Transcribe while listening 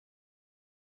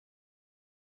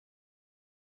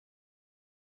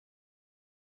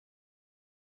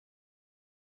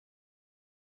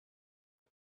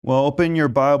Well, open your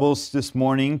Bibles this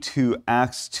morning to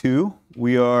Acts 2.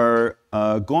 We are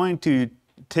going to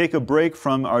take a break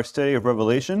from our study of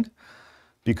Revelation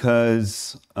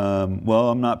because,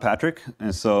 I'm not Patrick,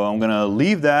 and so I'm going to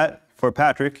leave that for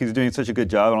Patrick. He's doing such a good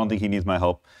job. I don't think he needs my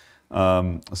help.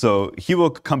 So he will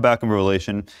come back in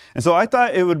Revelation. And so I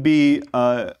thought it would be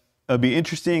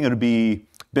interesting, it would be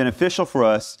beneficial for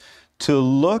us to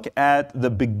look at the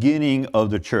beginning of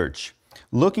the church.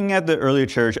 Looking at the early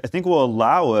church, I think will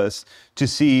allow us to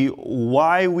see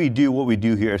why we do what we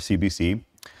do here at CBC.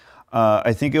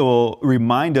 I think it will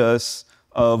remind us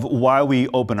of why we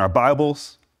open our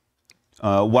Bibles,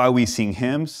 why we sing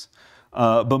hymns,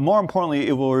 but more importantly,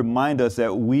 it will remind us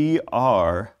that we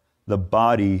are the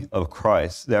body of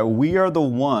Christ, that we are the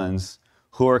ones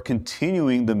who are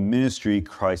continuing the ministry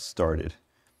Christ started.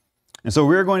 And so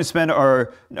we're going to spend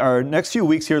our next few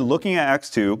weeks here looking at Acts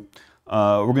 2.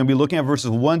 We're going to be looking at verses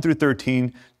 1 through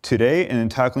 13 today and then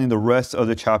tackling the rest of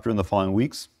the chapter in the following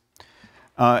weeks.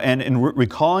 And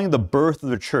recalling the birth of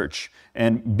the church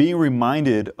and being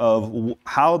reminded of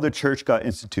how the church got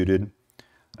instituted,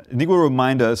 I think will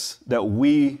remind us that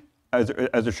we as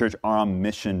a church are on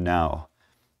mission now.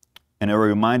 And it will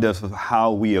remind us of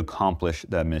how we accomplish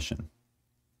that mission.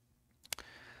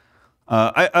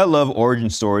 I love origin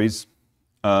stories.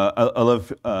 I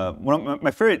love one of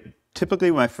my favorite.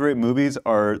 Typically, my favorite movies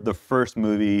are the first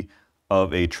movie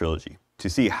of a trilogy, to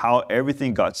see how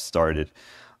everything got started.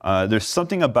 There's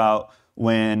something about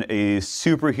when a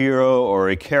superhero or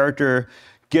a character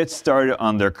gets started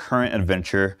on their current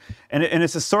adventure, and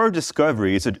it's a sort of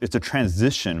discovery. It's a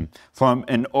transition from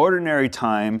an ordinary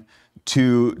time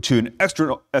to an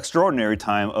extraordinary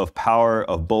time of power,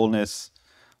 of boldness,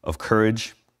 of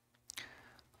courage.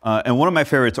 And one of my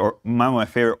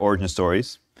favorite origin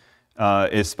stories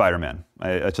is Spider-Man.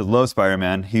 I just love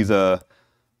Spider-Man. He's a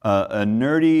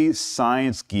nerdy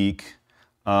science geek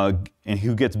and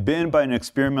who gets bitten by an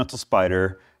experimental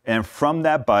spider, and from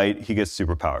that bite, he gets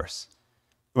superpowers.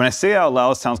 When I say it out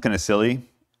loud, it sounds kind of silly,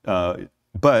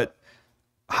 but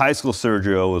high school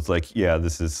Sergio was like, yeah,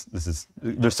 this is,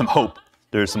 there's some hope.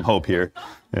 There's some hope here.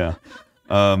 Yeah.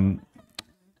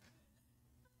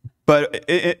 But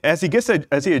as he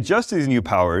adjusts to these new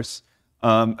powers,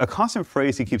 a constant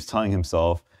phrase he keeps telling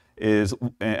himself is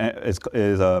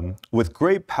with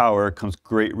great power comes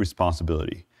great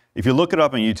responsibility. If you look it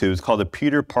up on YouTube, it's called the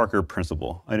Peter Parker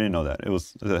Principle. I didn't know that.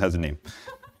 It has a name.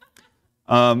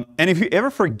 And if he ever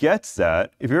forgets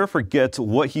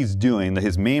what he's doing,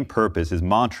 his main purpose, his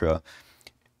mantra,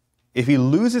 if he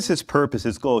loses his purpose,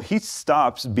 his goal, he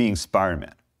stops being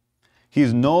Spider-Man.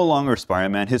 He's no longer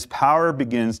Spider-Man. His power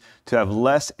begins to have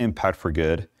less impact for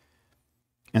good.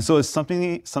 And so it's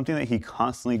something that he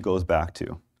constantly goes back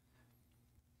to.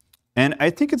 And I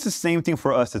think it's the same thing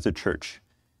for us as a church.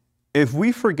 If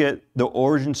we forget the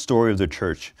origin story of the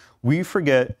church, if we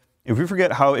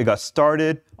forget how it got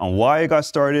started, on why it got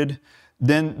started,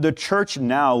 then the church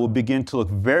now will begin to look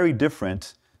very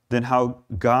different than how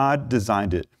God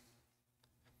designed it.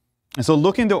 And so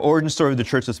looking at the origin story of the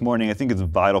church this morning, I think is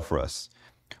vital for us.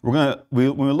 When we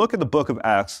look at the book of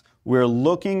Acts, we're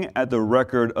looking at the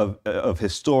record of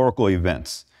historical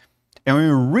events. And when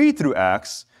we read through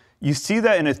Acts, you see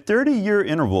that in a 30-year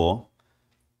interval,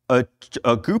 a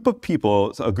group of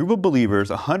people, a group of believers,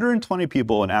 120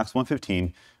 people in Acts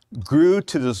 1:15, grew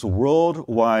to this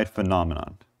worldwide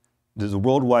phenomenon, this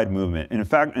worldwide movement. And in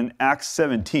fact, in Acts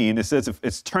 17, it says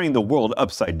it's turning the world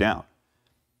upside down.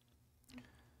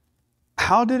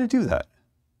 How did it do that?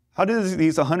 How did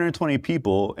these 120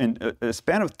 people in a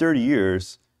span of 30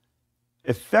 years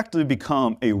effectively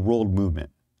become a world movement?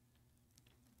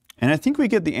 And I think we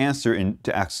get the answer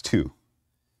into Acts 2.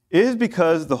 It is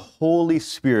because the Holy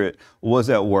Spirit was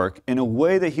at work in a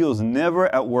way that he was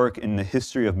never at work in the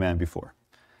history of man before.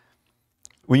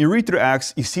 When you read through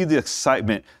Acts, you see the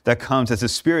excitement that comes as the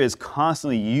Spirit is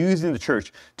constantly using the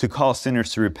church to call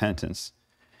sinners to repentance.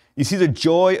 You see the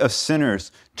joy of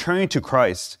sinners turning to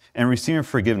Christ and receiving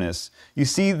forgiveness. You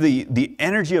see the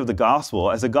energy of the gospel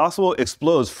as the gospel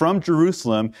explodes from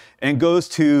Jerusalem and goes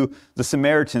to the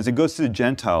Samaritans, it goes to the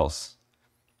Gentiles.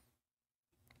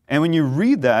 And when you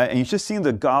read that and you just see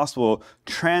the gospel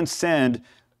transcend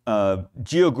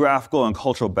geographical and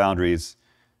cultural boundaries,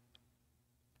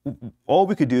 all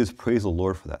we could do is praise the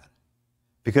Lord for that.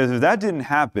 Because if that didn't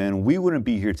happen, we wouldn't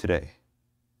be here today.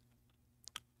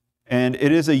 And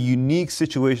it is a unique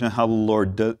situation of how the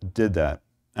Lord did that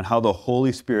and how the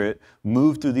Holy Spirit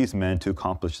moved through these men to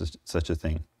accomplish such a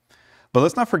thing. But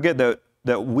let's not forget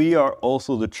that we are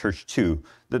also the church too.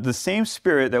 That the same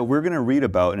Spirit that we're going to read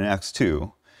about in Acts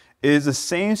 2 is the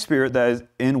same Spirit that is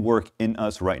in work in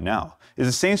us right now. is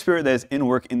the same Spirit that is in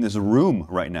work in this room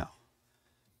right now.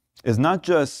 It's not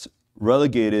just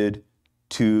relegated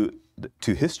to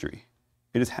history.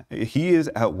 He is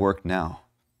at work now.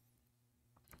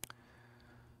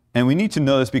 And we need to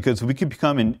know this because we could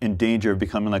become in danger of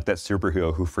becoming like that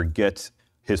superhero who forgets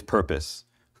his purpose,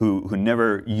 who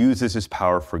never uses his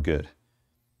power for good.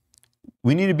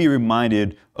 We need to be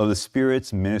reminded of the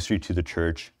Spirit's ministry to the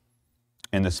church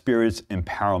and the Spirit's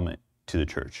empowerment to the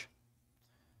church.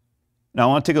 Now, I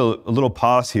want to take a little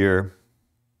pause here.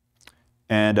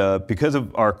 And because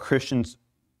of our Christian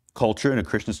culture and the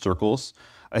Christian circles,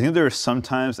 I think there is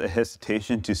sometimes a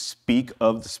hesitation to speak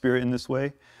of the Spirit in this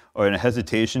way, or a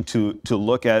hesitation to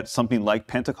look at something like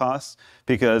Pentecost,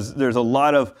 because there's a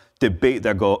lot of debate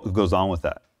that goes on with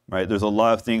that, right? There's a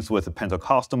lot of things with the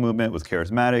Pentecostal movement, with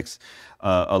charismatics,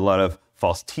 a lot of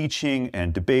false teaching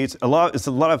and debates. It's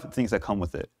a lot of things that come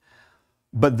with it.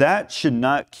 But that should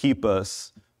not keep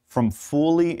us from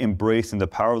fully embracing the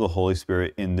power of the Holy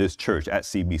Spirit in this church at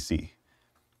CBC.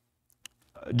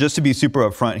 Just to be super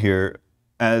upfront here,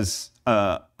 as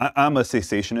I'm a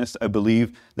cessationist, I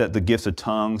believe that the gifts of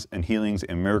tongues and healings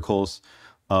and miracles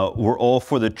were all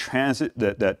for the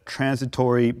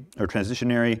transitory or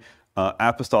transitionary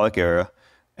apostolic era,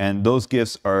 and those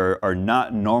gifts are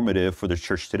not normative for the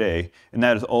church today, and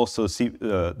that is also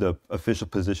the official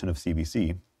position of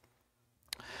CBC.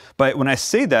 But when I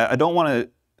say that, I don't want to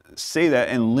say that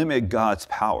and limit God's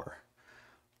power.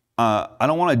 I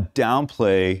don't want to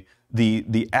downplay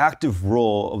the active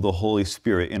role of the Holy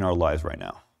Spirit in our lives right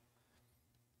now.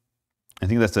 I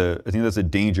think that's a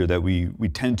danger that we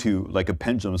tend to, like a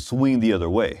pendulum, swing the other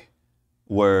way,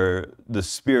 where the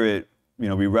Spirit,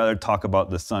 we rather talk about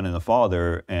the Son and the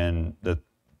Father, and the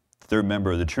third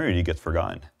member of the Trinity gets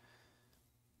forgotten.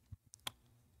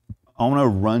 I want to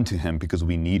run to Him because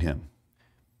we need Him.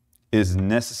 It is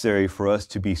necessary for us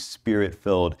to be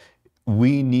Spirit-filled.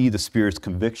 We need the Spirit's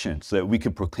conviction so that we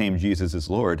can proclaim Jesus as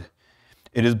Lord.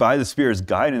 It is by the Spirit's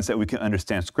guidance that we can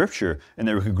understand Scripture and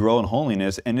that we can grow in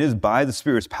holiness. And it is by the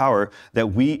Spirit's power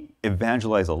that we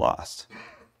evangelize the lost.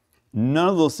 None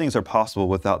of those things are possible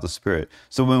without the Spirit.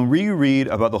 So when we read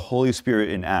about the Holy Spirit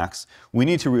in Acts, we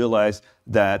need to realize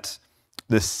that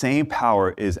the same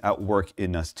power is at work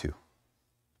in us too.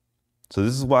 So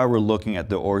this is why we're looking at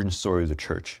the origin story of the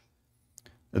church.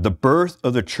 The birth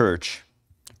of the church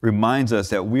reminds us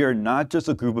that we are not just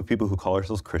a group of people who call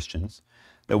ourselves Christians,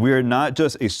 that we are not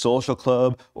just a social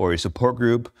club or a support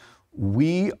group.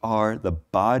 We are the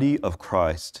body of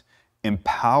Christ,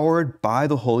 empowered by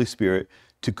the Holy Spirit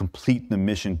to complete the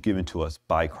mission given to us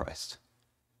by Christ.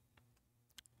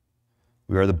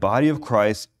 We are the body of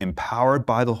Christ, empowered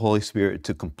by the Holy Spirit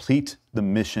to complete the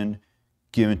mission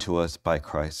given to us by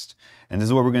Christ. And this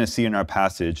is what we're going to see in our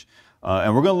passage.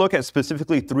 And we're going to look at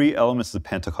specifically 3 elements of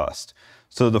Pentecost.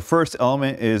 So the first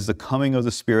element is the coming of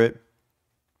the Spirit.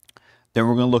 Then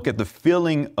we're going to look at the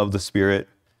filling of the Spirit,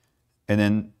 and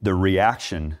then the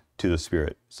reaction to the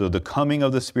Spirit. So the coming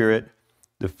of the Spirit,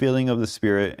 the filling of the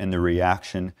Spirit, and the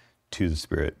reaction to the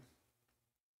Spirit.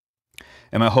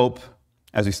 And my hope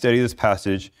as we study this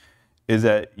passage is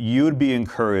that you would be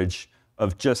encouraged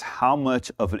of just how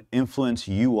much of an influence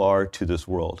you are to this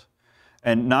world.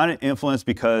 And not an influence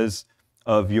because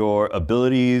of your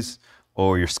abilities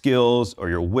or your skills or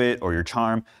your wit or your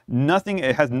charm.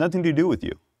 It has nothing to do with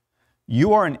you.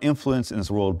 You are an influence in this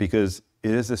world because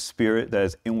it is a Spirit that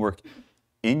is in work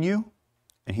in you,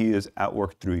 and He is at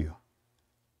work through you.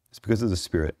 It's because of the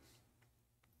Spirit.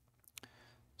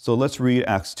 So let's read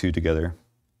Acts 2 together,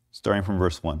 starting from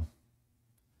verse 1.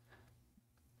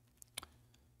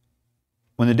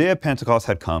 When the day of Pentecost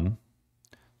had come,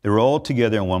 they were all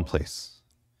together in one place.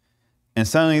 And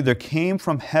suddenly there came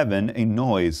from heaven a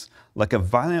noise like a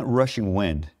violent rushing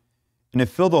wind, and it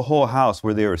filled the whole house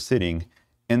where they were sitting,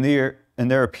 and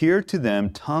there appeared to them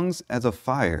tongues as of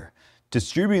fire,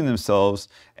 distributing themselves,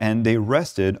 and they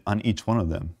rested on each one of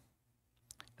them.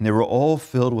 And they were all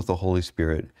filled with the Holy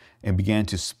Spirit, and began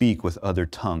to speak with other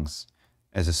tongues,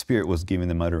 as the Spirit was giving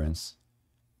them utterance.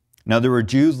 Now there were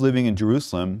Jews living in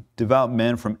Jerusalem, devout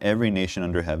men from every nation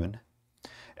under heaven.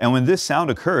 And when this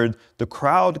sound occurred, the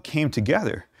crowd came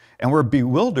together and were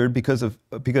bewildered because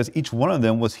each one of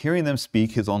them was hearing them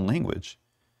speak his own language.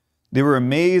 They were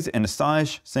amazed and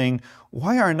astonished, saying,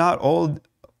 are not all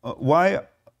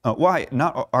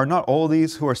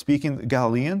these who are speaking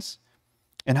Galileans?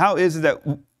 And how is it that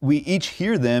we each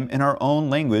hear them in our own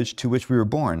language to which we were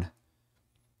born?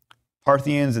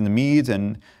 Parthians and the Medes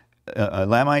and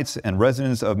Elamites and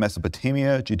residents of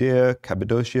Mesopotamia, Judea,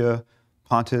 Cappadocia,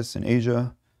 Pontus and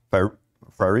Asia,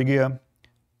 Phrygia,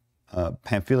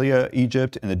 Pamphylia,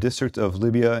 Egypt, and the districts of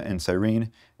Libya and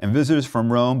Cyrene, and visitors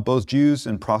from Rome, both Jews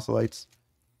and proselytes,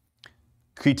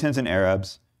 Cretans and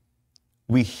Arabs.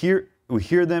 We hear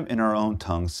them in our own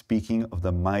tongues speaking of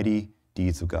the mighty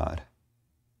deeds of God.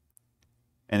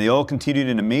 And they all continued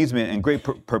in amazement and great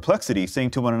perplexity,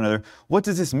 saying to one another, "What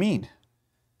does this mean?"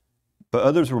 But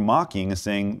others were mocking and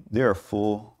saying, "They are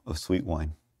full of sweet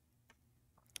wine."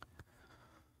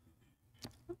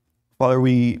 Father,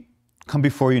 we come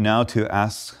before you now to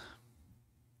ask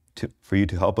for you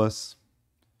to help us.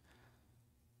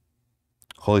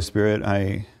 Holy Spirit,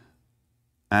 I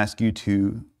ask you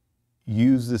to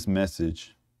use this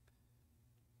message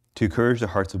to encourage the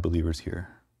hearts of believers here.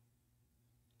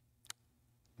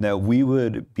 That we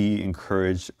would be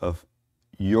encouraged of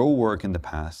your work in the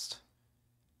past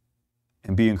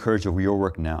and be encouraged of your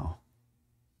work now.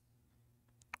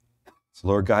 So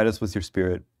Lord, guide us with your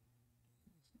Spirit.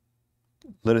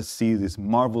 Let us see these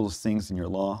marvelous things in your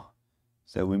law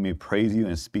so that we may praise you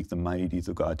and speak the mighty deeds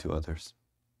of God to others.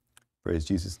 Praise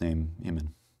Jesus' name,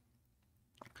 amen.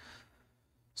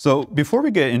 So before we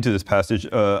get into this passage,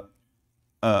 I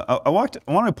want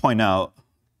to point out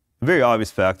a very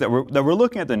obvious fact that we're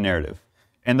looking at the narrative.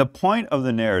 And the point of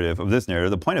the narrative,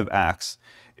 the point of Acts,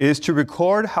 is to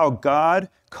record how God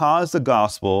caused the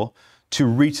gospel to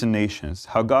reach the nations,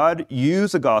 how God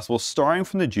used the gospel starting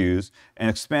from the Jews and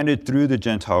expanded through the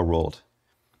Gentile world.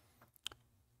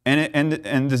 And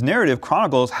this narrative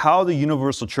chronicles how the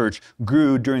universal church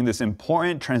grew during this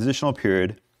important transitional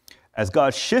period as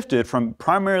God shifted from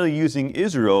primarily using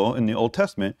Israel in the Old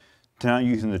Testament to now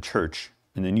using the church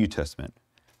in the New Testament.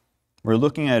 We're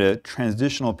looking at a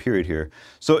transitional period here.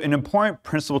 So an important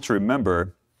principle to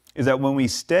remember is that when we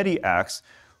study Acts,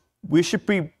 we should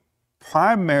be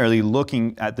primarily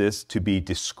looking at this to be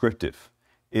descriptive.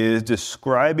 It is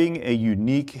describing a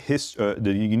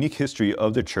the unique history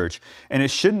of the church, and it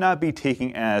should not be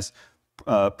taken as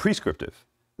prescriptive.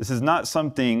 This is not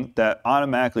something that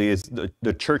automatically is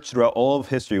the church throughout all of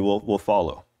history will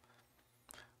follow.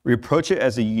 We approach it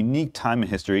as a unique time in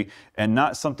history and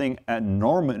not something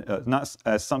not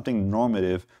as something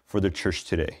normative for the church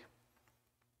today.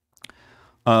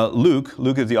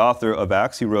 Luke is the author of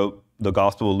Acts. He wrote the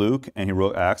Gospel of Luke and he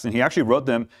wrote Acts, and he actually wrote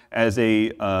them as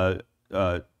a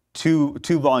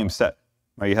two-volume set.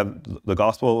 Right? You have the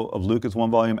Gospel of Luke is one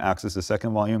volume, Acts is the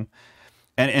second volume,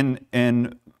 and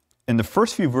in the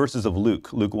first few verses of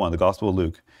Luke 1, the Gospel of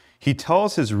Luke, he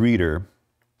tells his reader,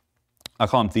 I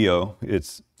call him Theo,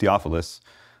 it's Theophilus.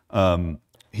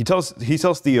 He tells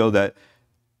Theo that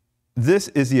this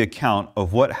is the account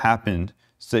of what happened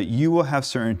so that you will have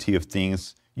certainty of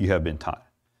things you have been taught.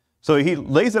 So he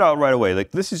lays it out right away.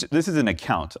 Like this is an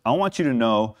account. I want you to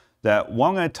know that what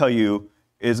I'm going to tell you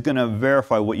is going to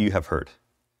verify what you have heard.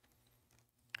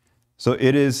 So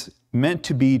it is meant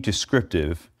to be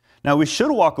descriptive. Now we should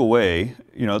walk away,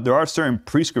 there are certain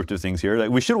prescriptive things here.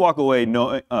 Like we should walk away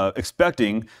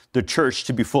expecting the church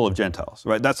to be full of Gentiles,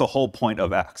 right? That's the whole point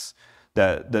of Acts,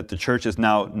 that the church is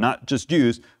now not just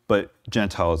Jews, but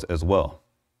Gentiles as well.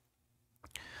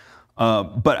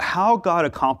 But how God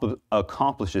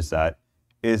accomplishes that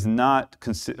is not,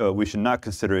 we should not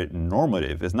consider it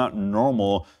normative. It's not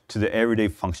normal to the everyday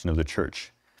function of the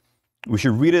church. We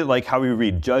should read it like how we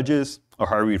read Judges, or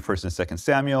how we read 1st and 2nd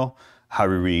Samuel, how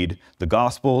we read the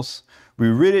Gospels. We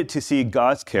read it to see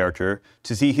God's character,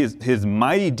 to see his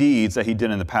mighty deeds that he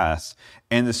did in the past.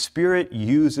 And the Spirit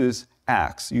uses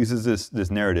Acts, uses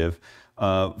this narrative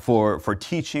for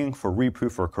teaching, for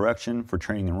reproof, for correction, for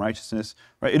training in righteousness.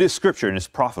 Right? It is Scripture and it's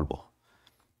profitable.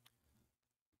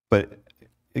 But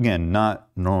again, not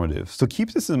normative. So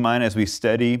keep this in mind as we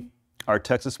study our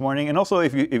text this morning. And also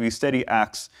if you study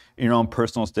Acts in your own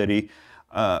personal study,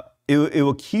 it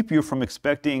will keep you from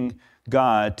expecting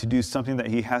God to do something that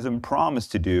he hasn't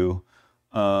promised to do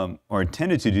or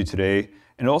intended to do today,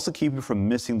 and also keep you from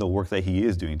missing the work that he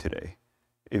is doing today.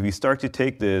 If you start to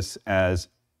take this as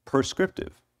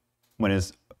prescriptive when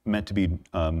it's meant to be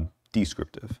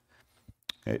descriptive.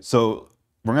 Okay, so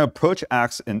we're going to approach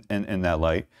Acts in that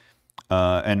light,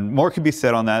 and more can be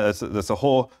said on that. That's a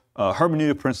whole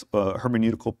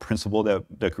hermeneutical principle that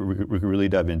we could really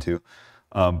dive into.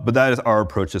 But that is our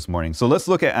approach this morning. So let's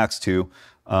look at Acts 2,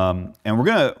 and we're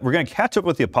gonna catch up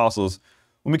with the apostles.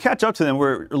 When we catch up to them,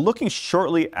 we're looking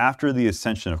shortly after the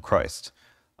ascension of Christ.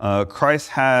 Christ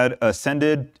had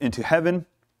ascended into heaven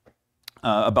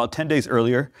about 10 days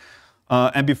earlier,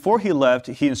 and before he left,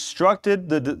 he instructed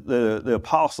the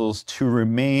apostles to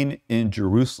remain in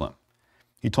Jerusalem.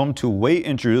 He told them to wait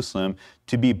in Jerusalem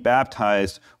to be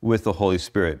baptized with the Holy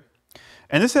Spirit.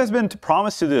 And this has been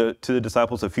promised to the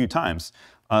disciples a few times.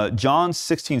 John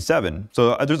 16:7.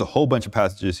 So there's a whole bunch of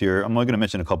passages here. I'm only going to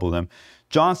mention a couple of them.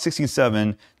 John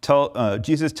 16:7,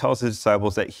 Jesus tells his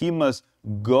disciples that he must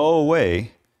go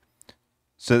away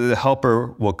so that the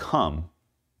Helper will come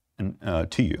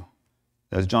to you.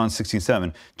 That's John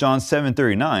 16:7. John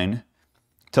 7:39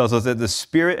 tells us that the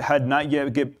Spirit had not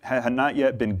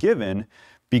yet been given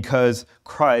because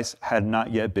Christ had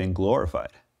not yet been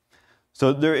glorified.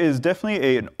 So there is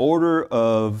definitely an order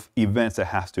of events that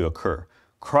has to occur.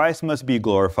 Christ must be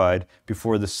glorified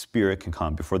before the Spirit can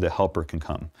come, before the Helper can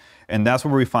come. And that's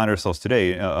where we find ourselves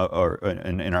today or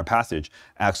in our passage.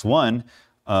 Acts 1,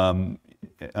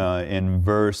 in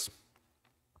verse,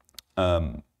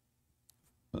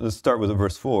 let's start with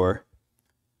verse 4.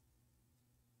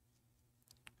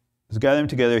 To gather them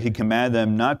together, he commanded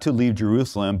them not to leave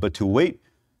Jerusalem, but to wait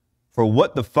for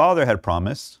what the Father had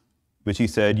promised, which he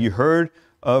said, you heard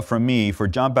of from me, for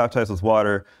John baptized with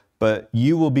water, but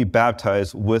you will be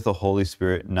baptized with the Holy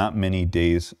Spirit not many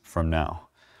days from now.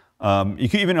 You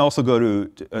can even also go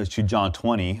to John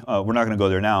 20. We're not going to go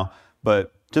there now,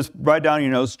 but just write down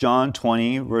your notes, John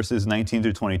 20, verses 19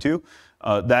 through 22.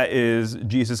 That is,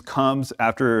 Jesus comes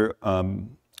after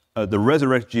the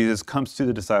resurrected Jesus comes to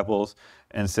the disciples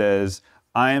and says,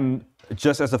 I'm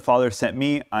just as the Father sent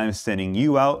me, I'm sending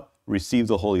you out, receive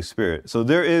the Holy Spirit. So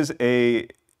there is a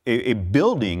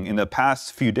building in the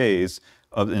past few days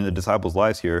in the disciples'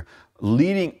 lives here,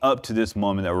 leading up to this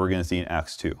moment that we're going to see in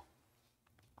Acts 2.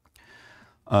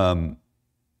 Now,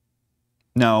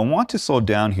 I want to slow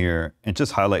down here and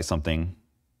just highlight something,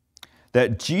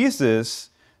 that Jesus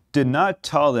did not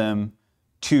tell them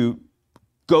to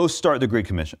go start the Great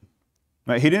Commission.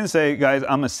 Right? He didn't say, guys,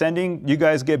 I'm ascending, you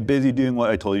guys get busy doing what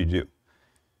I told you to do.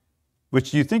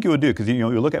 Which you think he would do, because you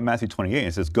look at Matthew 28, and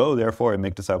it says, go therefore and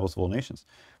make disciples of all nations.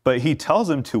 But he tells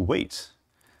them to wait.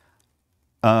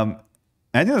 And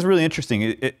I think that's really interesting.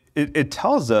 It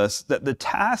tells us that the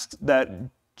task that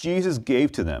Jesus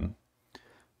gave to them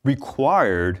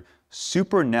required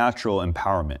supernatural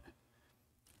empowerment.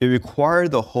 It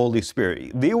required the Holy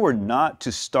Spirit. They were not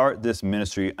to start this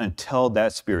ministry until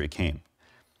that Spirit came.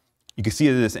 You can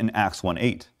see this in Acts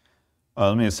 1:8.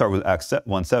 Let me start with Acts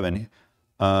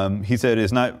 1:7. He said, it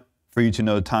is not for you to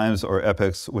know times or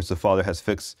epochs which the Father has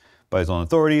fixed by his own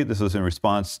authority. This was in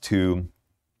response to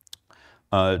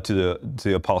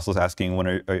the apostles asking, when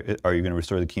are you going to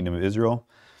restore the kingdom of Israel?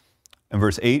 In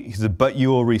verse 8, he said, but you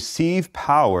will receive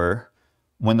power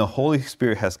when the Holy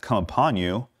Spirit has come upon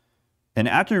you. And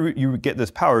after you get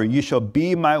this power, you shall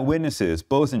be my witnesses,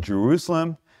 both in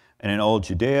Jerusalem and in all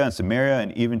Judea and Samaria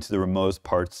and even to the remotest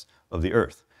parts of the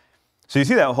earth. So you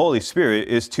see that Holy Spirit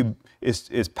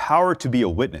is power to be a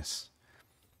witness.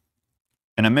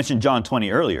 And I mentioned John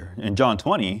 20 earlier. In John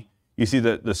 20, you see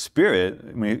that the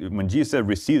Spirit, when Jesus said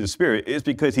receive the Spirit, is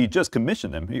because he just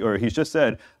commissioned them, or he's just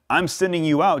said, I'm sending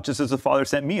you out just as the Father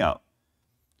sent me out.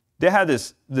 They had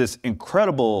this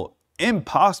incredible,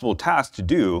 impossible task to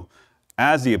do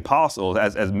as the apostles,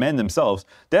 as men themselves.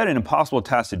 They had an impossible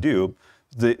task to do,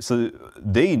 so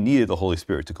they needed the Holy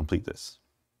Spirit to complete this.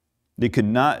 They could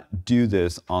not do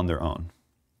this on their own.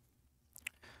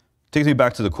 Takes me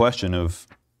back to the question of,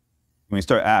 when you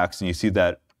start Acts and you see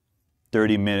that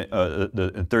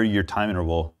 30-year time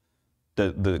interval,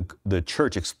 the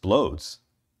church explodes.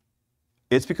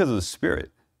 It's because of the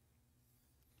Spirit.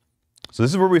 So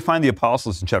this is where we find the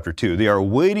apostles in chapter 2. They are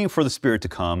waiting for the Spirit to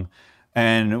come,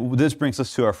 and this brings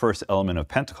us to our first element of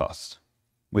Pentecost,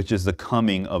 which is the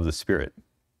coming of the Spirit.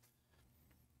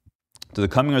 To the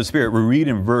coming of the Spirit, we read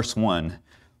in verse 1,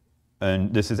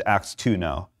 and this is Acts 2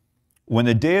 now. When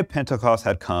the day of Pentecost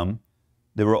had come,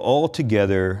 they were all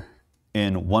together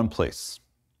in one place.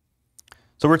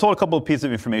 So we're told a couple of pieces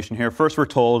of information here. First, we're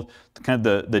told kind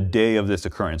of the day of this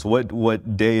occurrence,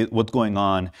 what day, what's going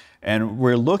on. And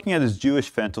we're looking at this Jewish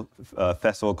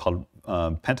festival called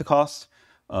Pentecost.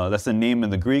 That's the name in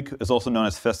the Greek. It's also known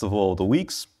as Festival of the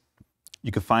Weeks.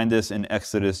 You can find this in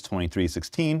Exodus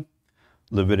 23:16,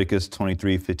 Leviticus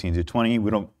 23:15-20.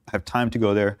 We don't have time to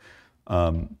go there.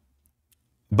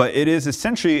 But it is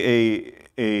essentially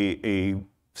a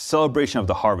celebration of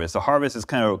the harvest. The harvest is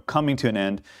kind of coming to an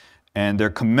end, and they're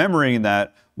commemorating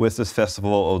that with this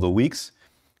Festival of the Weeks.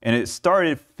 And it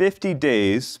started 50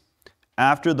 days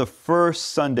after the first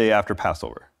Sunday after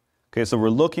Passover. Okay, so we're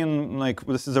looking like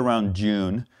this is around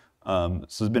June. So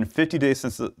it's been 50 days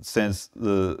since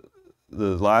the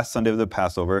last Sunday of the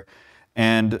Passover,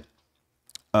 and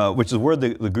which is where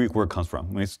the Greek word comes from.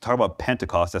 When we talk about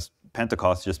Pentecost,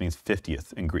 Pentecost just means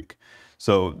 50th in Greek.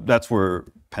 So that's where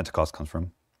Pentecost comes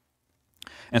from.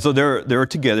 And so they're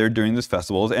together during these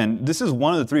festivals, and this is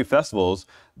one of the 3 festivals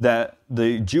that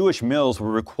the Jewish males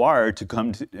were required to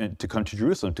come to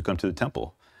Jerusalem, to come to the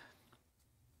temple.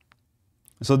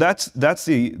 So that's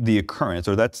the occurrence,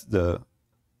 or that's the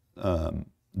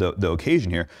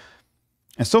occasion here.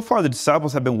 And so far, the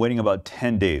disciples have been waiting about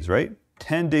 10 days, right?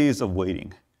 10 days of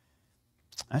waiting.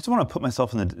 I just want to put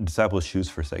myself in the disciples' shoes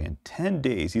for a second. 10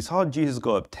 days. You saw Jesus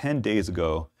go up 10 days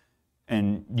ago,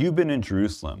 and you've been in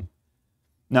Jerusalem.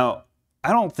 Now,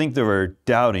 I don't think they were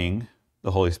doubting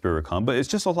the Holy Spirit would come, but it's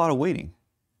just a lot of waiting.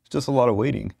 It's just a lot of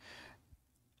waiting.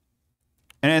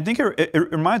 And I think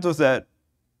it reminds us that,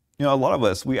 a lot of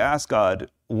us, we ask God,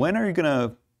 when are you going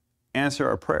to answer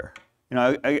our prayer?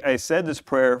 I said this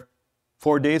prayer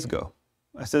 4 days ago.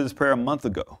 I said this prayer a month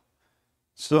ago.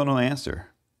 Still no answer.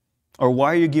 Or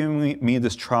why are you giving me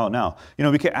this trial now?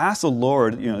 We could ask the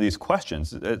Lord, these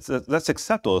questions. That's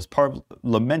acceptable. It's part of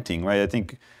lamenting, right? I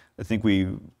think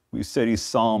we study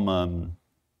Psalm,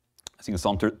 I think it's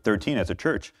Psalm 13 as a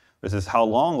church. It says, "How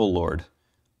long, O Lord?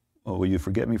 Oh, will you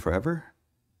forget me forever?"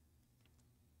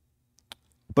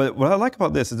 But what I like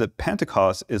about this is that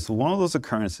Pentecost is one of those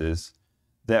occurrences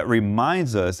that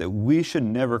reminds us that we should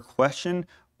never question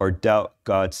or doubt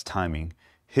God's timing.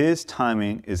 His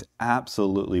timing is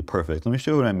absolutely perfect. Let me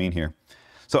show you what I mean here.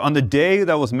 So on the day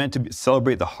that was meant to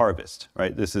celebrate the harvest,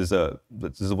 right? This is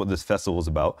what this festival is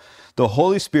about. The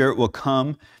Holy Spirit will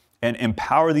come and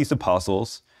empower these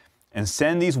apostles and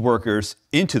send these workers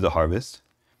into the harvest.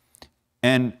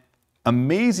 And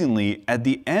amazingly, at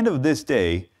the end of this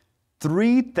day,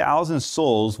 3,000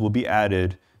 souls will be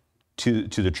added to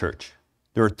the church.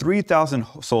 There are 3,000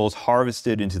 souls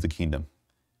harvested into the kingdom.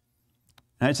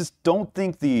 And I just don't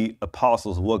think the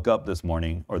apostles woke up this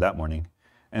morning or that morning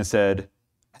and said,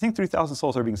 I think 3,000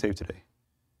 souls are being saved today.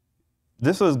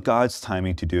 This was God's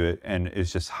timing to do it, and it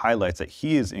just highlights that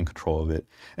he is in control of it.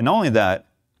 And not only that,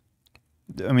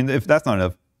 if that's not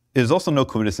enough, it is also no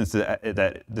coincidence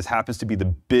that this happens to be the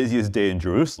busiest day in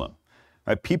Jerusalem.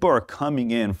 Right? People are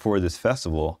coming in for this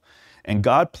festival, and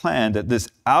God planned that this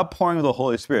outpouring of the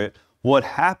Holy Spirit would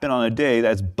happen on a day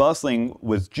that's bustling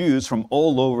with Jews from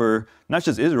all over, not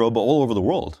just Israel, but all over the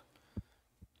world.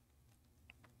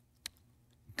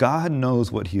 God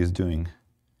knows what he is doing.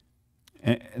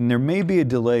 And there may be a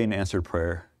delay in answered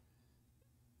prayer.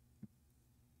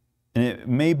 And it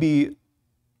may be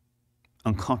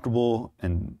uncomfortable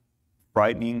and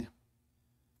frightening.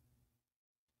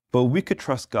 But we could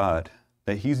trust God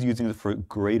that he's using it for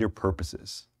greater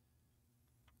purposes.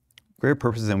 Greater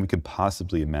purposes than we could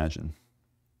possibly imagine.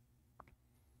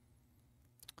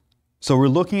 So we're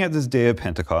looking at this day of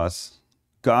Pentecost,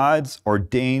 God's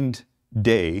ordained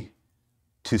day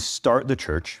to start the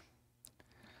church.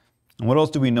 And what else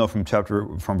do we know from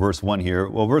verse 1 here?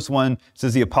 Well, verse 1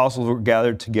 says the apostles were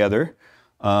gathered together.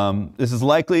 This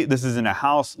is in a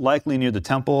house, likely near the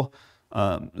temple.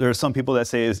 There are some people that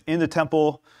say it's in the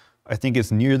temple. I think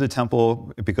it's near the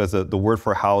temple because the word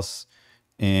for house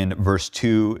in verse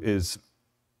 2 is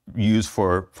used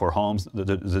for homes.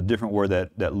 There's a different word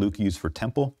that Luke used for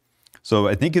temple. So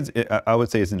I think I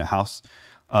would say it's in a house.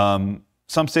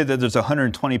 Some say that there's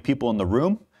 120 people in the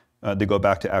room. They go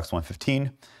back to Acts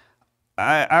 1:15.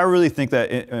 I really think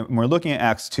that when we're looking at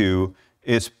Acts 2,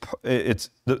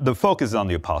 the focus is on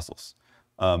the apostles.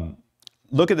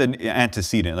 Look at the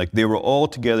antecedent. Like they were all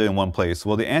together in one place.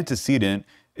 Well, the antecedent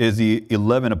is the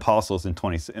 11 apostles in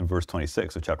verse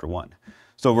 26 of chapter 1.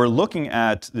 So we're looking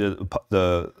at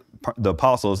the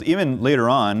apostles. Even later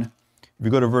on, if you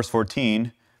go to verse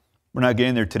 14, we're not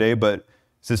getting there today, but it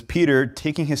says, Peter,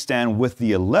 taking his stand with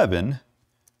the 11,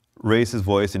 raised his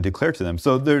voice and declared to them.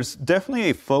 So there's definitely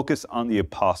a focus on the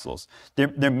apostles.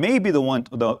 There may be the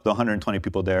 120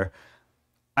 people there.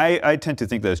 I tend to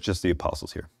think that it's just the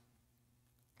apostles here.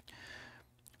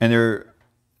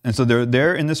 And so they're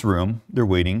there in this room, they're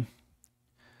waiting.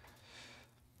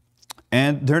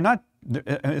 And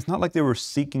it's not like they were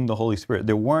seeking the Holy Spirit.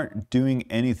 They weren't doing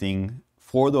anything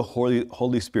for the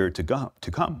Holy Spirit to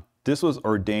come. This was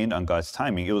ordained on God's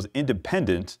timing. It was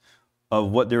independent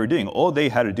of what they were doing. All they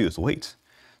had to do is wait.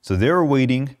 So they were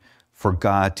waiting for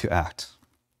God to act.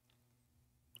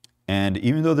 And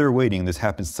even though they're waiting, this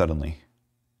happens suddenly.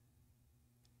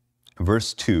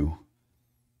 Verse 2,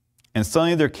 and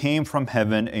suddenly there came from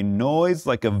heaven a noise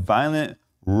like a violent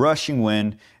rushing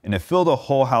wind, and it filled the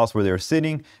whole house where they were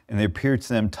sitting, and there appeared to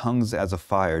them tongues as of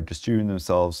fire, distributing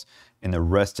themselves, and they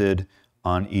rested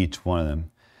on each one of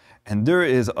them. And there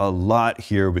is a lot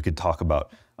here we could talk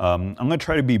about. I'm going to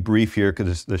try to be brief here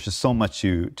because there's just so much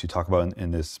to talk about in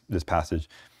this passage.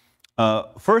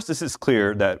 First, this is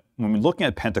clear that when we're looking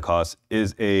at Pentecost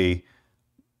is a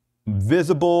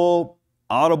visible,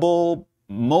 audible,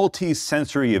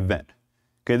 multi-sensory event.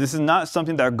 Okay, this is not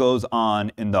something that goes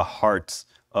on in the hearts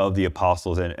of the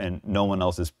apostles and no one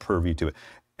else is privy to it.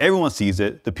 Everyone sees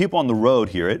it. The people on the road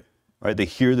hear it, right? They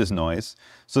hear this noise.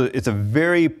 So it's a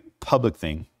very public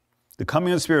thing. The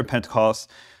coming of the Spirit of Pentecost,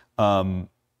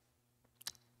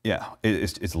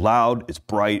 it's loud, it's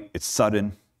bright, it's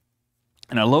sudden.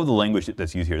 And I love the language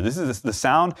that's used here. The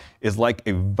sound is like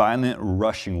a violent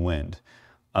rushing wind.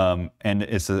 And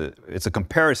it's a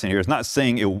comparison here. It's not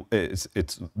saying it was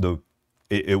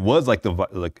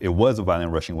a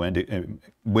violent rushing wind.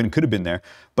 Wind could have been there,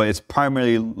 but it's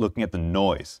primarily looking at the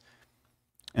noise.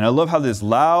 And I love how this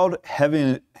loud,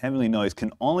 heavenly noise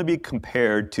can only be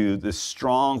compared to this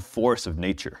strong force of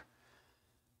nature.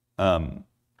 I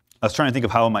was trying to think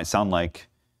of how it might sound like,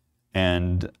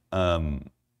 and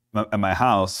at my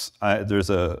house, there's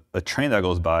a train that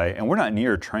goes by, and we're not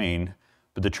near a train,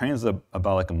 but the train's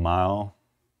about like a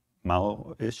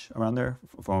mile-ish around there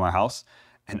from my house,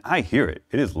 and I hear it.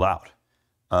 It is loud.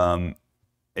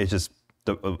 It's just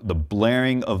the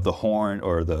blaring of the horn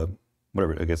or the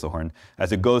horn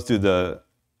as it goes through the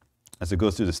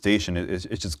station.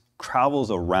 It just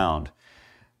travels around,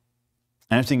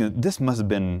 and I'm thinking this must have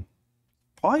been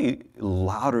probably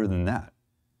louder than that.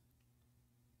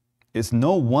 It's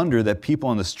no wonder that people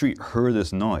on the street heard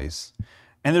this noise.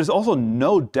 And there's also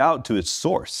no doubt to its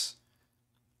source.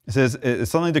 It says it's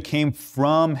something that came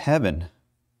from heaven.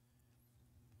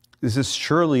 This is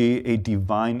surely a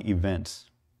divine event.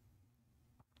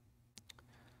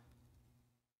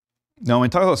 Now, when we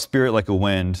talk about spirit like a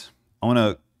wind, I want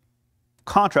to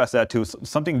contrast that to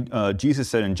something Jesus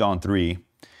said in John 3.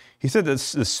 He said that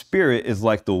the spirit is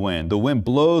like the wind. The wind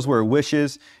blows where it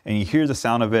wishes, and you hear the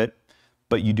sound of it,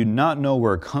 but you do not know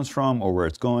where it comes from or where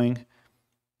it's going.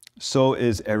 So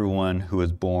is everyone who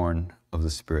is born of the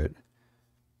Spirit.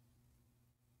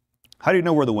 How do you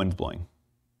know where the wind's blowing?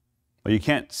 Well, you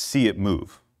can't see it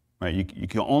move, right? You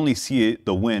can only see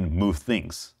the wind move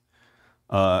things.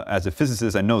 As a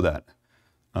physicist, I know that.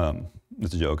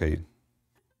 It's a joke. Okay?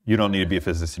 You don't need to be a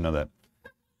physicist to know that.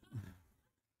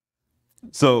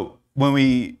 So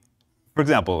when for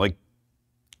example,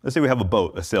 let's say we have a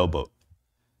boat, a sailboat.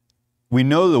 We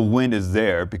know the wind is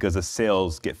there because the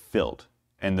sails get filled.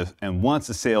 And once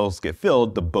the sails get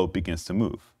filled, the boat begins to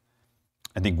move.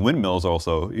 I think windmills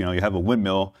also, you have a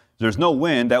windmill. There's no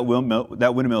wind, that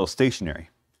windmill is stationary.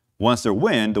 Once there's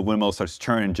wind, the windmill starts to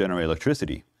turn and generate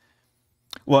electricity.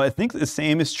 Well, I think the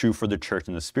same is true for the church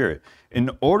and the Spirit.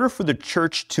 In order for the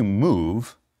church to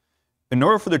move, in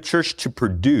order for the church to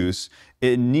produce,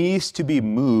 it needs to be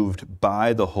moved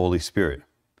by the Holy Spirit.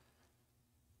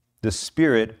 The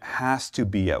Spirit has to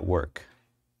be at work.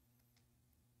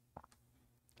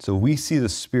 So we see the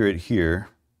Spirit here,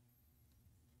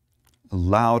 a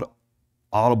loud,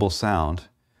 audible sound,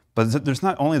 but there's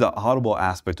not only the audible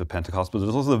aspect of Pentecost, but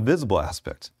there's also the visible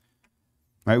aspect.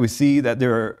 Right? We see that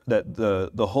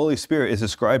the Holy Spirit is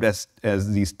described as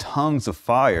these tongues of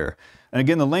fire. And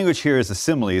again, the language here is a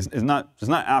simile. It's not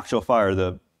actual fire.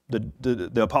 The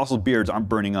apostles' beards aren't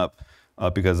burning up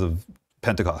because of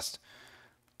Pentecost.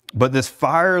 But this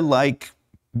fire-like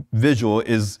visual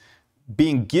is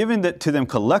being given to them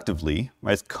collectively,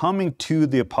 right? It's coming to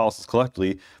the apostles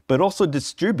collectively, but also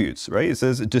distributes, right? It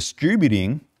says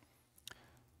distributing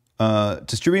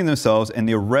themselves, and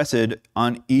they rested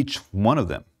on each one of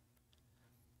them.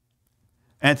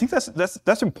 And I think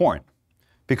that's important,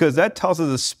 because that tells us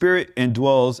the Spirit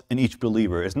indwells in each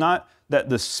believer. It's not that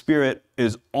the Spirit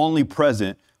is only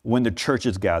present when the church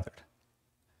is gathered.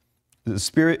 The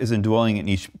Spirit is indwelling in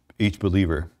each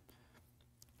believer.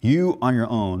 You on your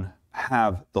own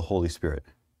have the Holy Spirit.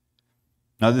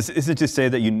 Now, this isn't to say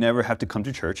that you never have to come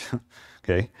to church,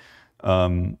 okay?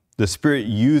 The Spirit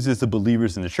uses the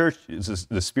believers in the church.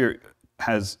 The Spirit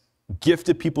has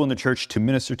gifted people in the church to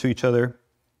minister to each other.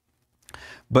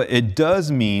 But it does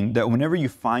mean that whenever you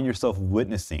find yourself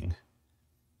witnessing,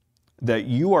 that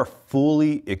you are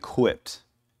fully equipped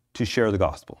to share the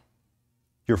gospel.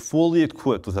 You're fully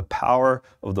equipped with the power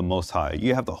of the Most High.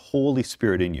 You have the Holy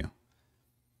Spirit in you.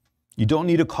 You don't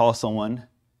need to call someone.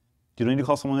 You don't need to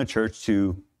call someone in the church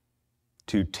to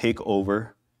take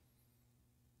over.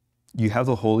 You have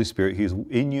the Holy Spirit. He's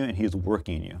in you and He is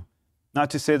working in you. Not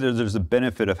to say that there's a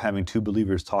benefit of having two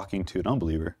believers talking to an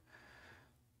unbeliever,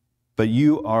 but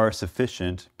you are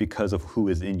sufficient because of who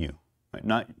is in you. Right?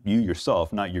 Not you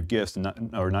yourself, not your gifts,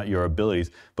 not your abilities,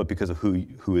 but because of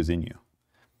who is in you.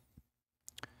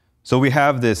 So we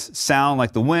have this sound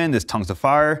like the wind, this tongues of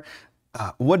fire.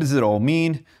 What does it all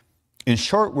mean? In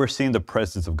short, we're seeing the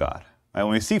presence of God. Right?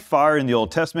 When we see fire in the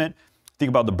Old Testament, think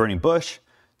about the burning bush.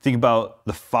 Think about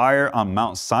the fire on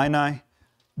Mount Sinai.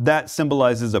 that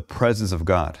symbolizes the presence of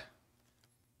God.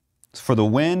 For the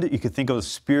wind, you could think of the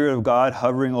Spirit of God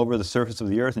hovering over the surface of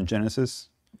the earth in Genesis.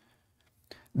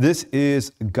 This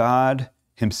is God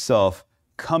himself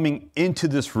coming into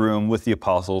this room with the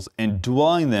apostles and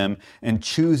dwelling them and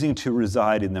choosing to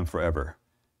reside in them forever.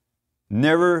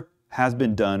 Never has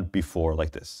been done before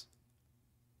like this.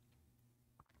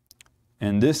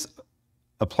 And this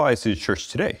applies to the church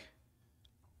today.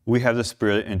 We have the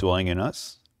Spirit indwelling in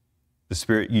us, the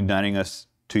Spirit uniting us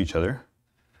to each other.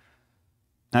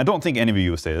 Now, I don't think any of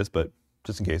you would say this, but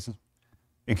just in case.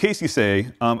 In case you say,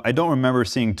 I don't remember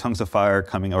seeing tongues of fire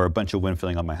coming or a bunch of wind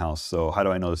filling up my house, so how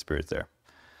do I know the Spirit's there?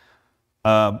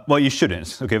 Well, you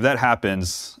shouldn't. Okay, if that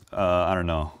happens, I don't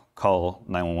know, call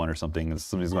 911 or something.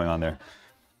 Something's going on there.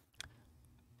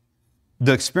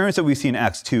 The experience that we see in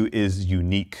Acts 2 is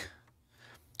unique.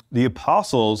 The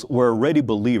apostles were already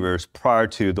believers prior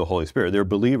to the Holy Spirit. They were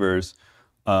believers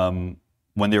when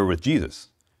they were with Jesus.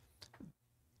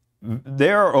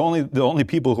 They are the only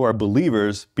people who are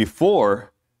believers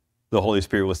before the Holy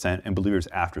Spirit was sent and believers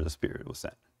after the Spirit was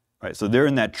sent. Right? So they're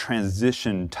in that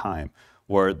transition time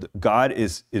where God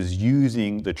is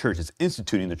using the church, is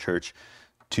instituting the church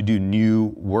to do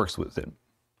new works with it.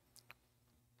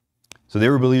 So they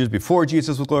were believers before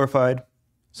Jesus was glorified,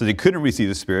 so they couldn't receive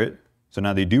the Spirit. So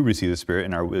now they do receive the Spirit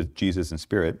and are with Jesus in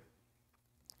spirit.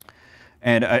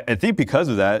 And I think because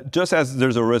of that, just as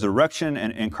there's a resurrection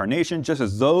and incarnation, just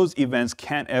as those events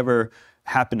can't ever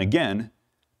happen again,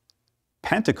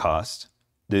 Pentecost,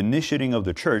 the initiating of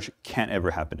the church, can't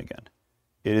ever happen again.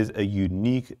 It is a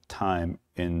unique time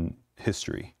in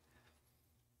history.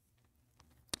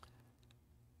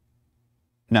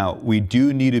 Now, we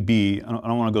do need to be, I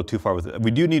don't want to go too far with it, we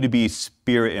do need to be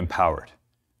Spirit empowered,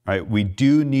 right? We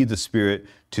do need the Spirit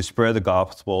to spread the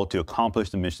gospel, to accomplish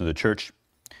the mission of the church.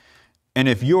 And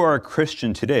if you are a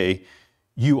Christian today,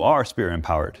 you are Spirit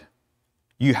empowered.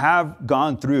 You have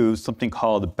gone through something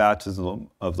called the baptism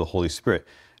of the Holy Spirit.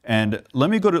 And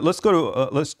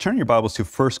let's turn your Bibles to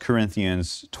 1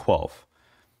 Corinthians 12.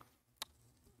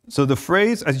 So the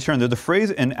phrase, as you turn there, the phrase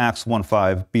in Acts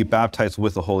 1:5, be baptized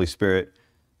with the Holy Spirit,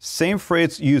 same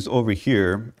phrase used over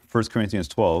here, 1 Corinthians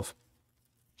 12.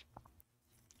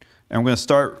 And we're going to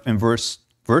start in verse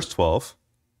 12.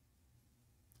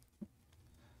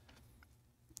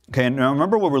 Okay, and now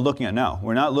remember what we're looking at now.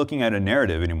 We're not looking at a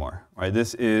narrative anymore, right?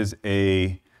 This is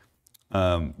we're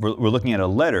looking at a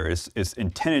letter. It's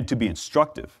intended to be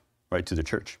instructive, right, to the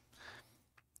church.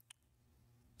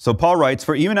 So Paul writes,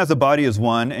 for even as the body is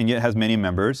one and yet has many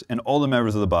members, and all the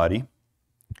members of the body,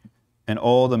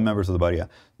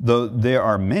 though there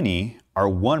are many, are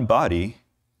one body,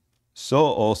 so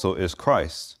also is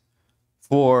Christ.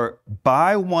 For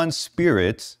by one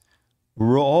Spirit,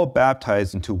 we're all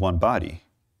baptized into one body.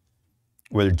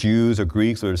 Whether Jews or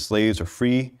Greeks, whether slaves or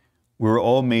free, we were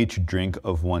all made to drink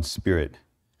of one Spirit.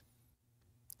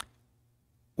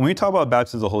 When we talk about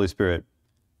baptism of the Holy Spirit,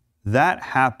 that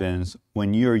happens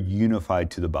when you're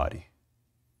unified to the body.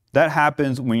 That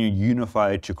happens when you're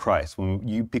unified to Christ, when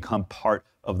you become part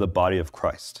of the body of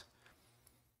Christ.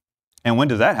 And when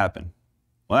does that happen?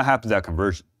 Well, that happens at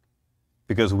conversion.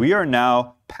 Because we are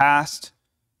now past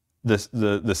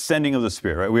the sending of the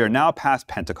Spirit, right? We are now past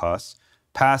Pentecost,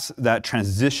 past that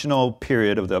transitional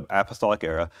period of the apostolic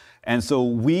era. And so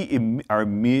we are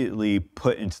immediately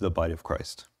put into the body of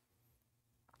Christ.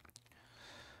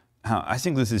 Now, I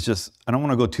think this is just, I don't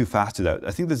want to go too fast to that.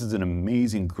 I think this is an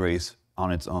amazing grace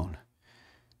on its own.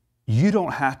 You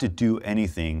don't have to do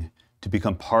anything to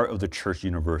become part of the church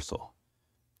universal.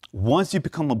 Once you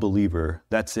become a believer,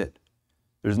 that's it.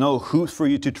 There's no hoops for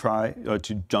you to try or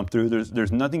to jump through.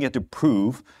 There's nothing you have to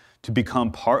prove to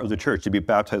become part of the church, to be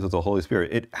baptized with the Holy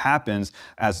Spirit. It happens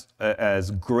as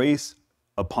grace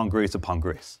upon grace upon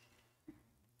grace.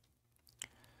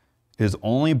 It is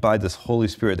only by this Holy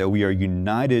Spirit that we are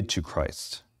united to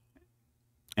Christ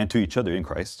and to each other in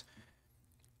Christ.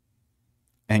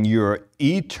 And you are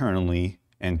eternally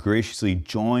and graciously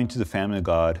joined to the family of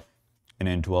God and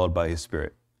indwelled by His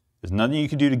Spirit. There's nothing you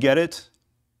can do to get it,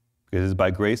 because it's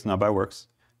by grace, not by works.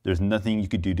 There's nothing you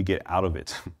could do to get out of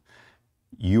it.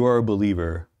 You are a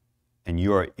believer and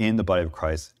you are in the body of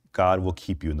Christ. God will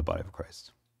keep you in the body of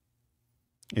Christ.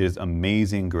 It is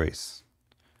amazing grace.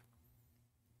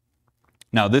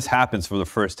 Now, this happens for the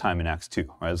first time in Acts 2.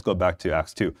 All right, let's go back to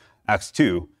Acts 2. Acts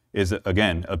 2 is,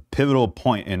 again, a pivotal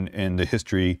point in the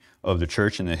history of the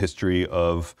church and the history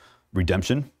of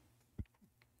redemption.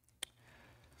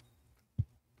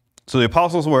 So the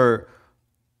apostles were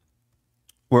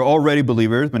already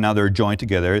believers, but now they're joined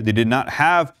together. They did not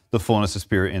have the fullness of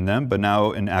Spirit in them, but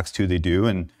now in Acts 2 they do.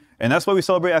 And that's why we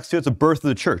celebrate Acts 2. It's the birth of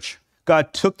the church.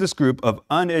 God took this group of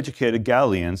uneducated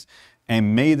Galileans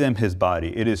and made them his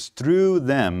body. It is through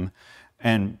them,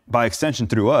 and by extension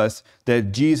through us,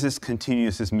 that Jesus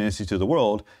continues his ministry to the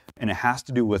world, and it has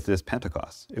to do with this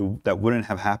Pentecost. That wouldn't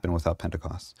have happened without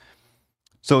Pentecost.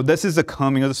 So this is the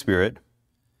coming of the Spirit,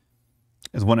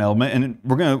 is one element, and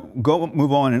we're going to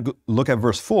move on and look at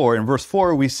verse 4. In verse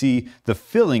 4, we see the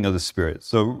filling of the Spirit.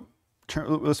 So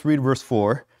let's read verse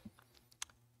 4.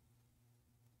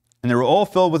 And they were all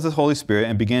filled with the Holy Spirit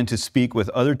and began to speak with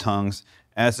other tongues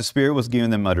as the Spirit was giving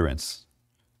them utterance.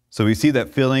 So we see that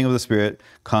filling of the Spirit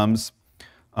comes.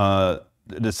 The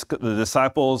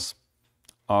disciples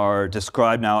are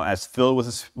described now as filled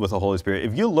with the Holy Spirit.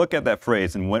 If you look at that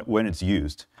phrase and when it's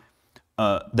used,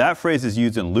 that phrase is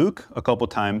used in Luke a couple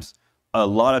times, a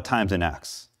lot of times in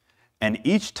Acts. And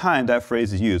each time that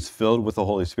phrase is used, filled with the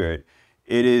Holy Spirit,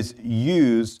 it is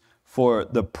used for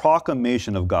the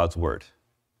proclamation of God's word.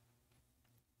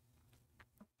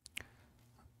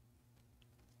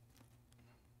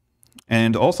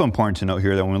 And also important to note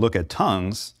here that when we look at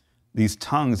tongues, these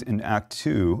tongues in Act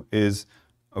 2 is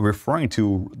referring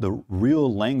to the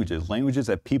real languages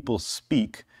that people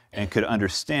speak and could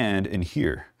understand and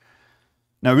hear.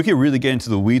 Now, we could really get into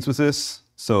the weeds with this,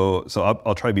 so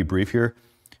I'll try to be brief here.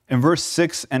 In verse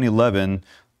 6 and 11,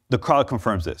 the crowd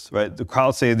confirms this, right? The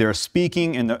crowd say they're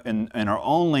speaking in our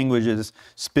own languages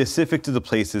specific to the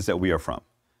places that we are from.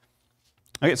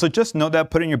 Okay, so just note that,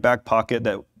 put in your back pocket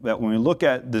that when we look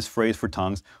at this phrase for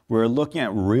tongues, we're looking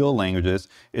at real languages.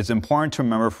 It's important to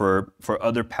remember for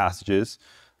other passages,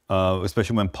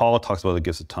 especially when Paul talks about the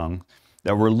gifts of tongue,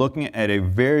 that we're looking at a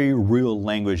very real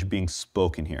language being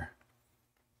spoken here.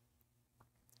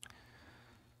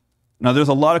 Now, there's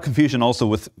a lot of confusion also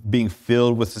with being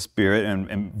filled with the Spirit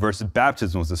and versus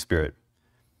baptism with the Spirit.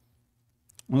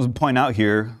 I want to point out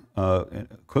here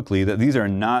quickly that these are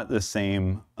not the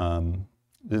same.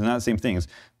 They're not the same things.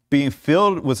 Being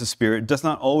filled with the Spirit does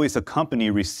not always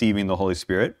accompany receiving the Holy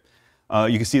Spirit.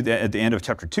 You can see that at the end of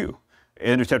chapter 2.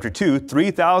 End of chapter 2,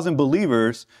 3,000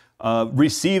 believers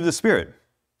receive the Spirit.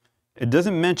 It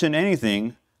doesn't mention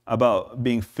anything about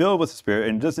being filled with the Spirit,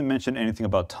 and it doesn't mention anything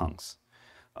about tongues.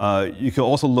 You can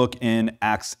also look in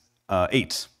Acts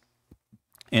 8.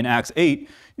 In Acts 8,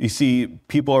 you see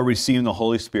people are receiving the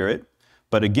Holy Spirit,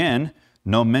 but again,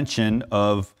 no mention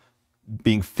of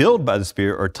being filled by the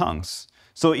Spirit or tongues.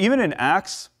 So even in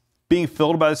Acts, being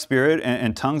filled by the Spirit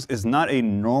and tongues is not a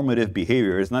normative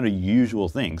behavior. It's not a usual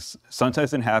thing.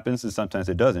 Sometimes it happens and sometimes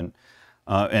it doesn't.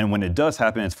 And when it does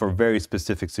happen, it's for very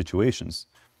specific situations.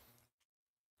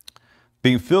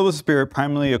 Being filled with the Spirit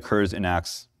primarily occurs in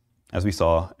Acts, as we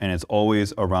saw, and it's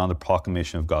always around the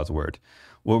proclamation of God's word.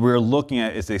 What we're looking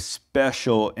at is a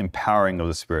special empowering of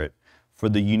the Spirit for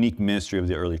the unique ministry of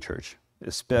the early church. A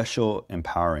special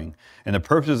empowering. And the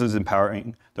purpose of this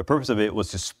empowering, the purpose of it was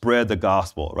to spread the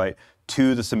gospel, right,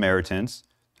 to the Samaritans,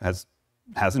 as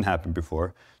hasn't happened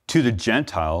before, to the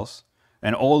Gentiles,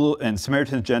 and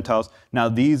Samaritans, Gentiles. Now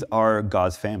these are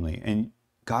God's family, and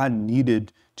God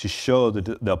needed to show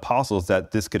the apostles that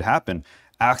this could happen.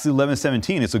 Acts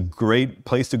 11:17 is a great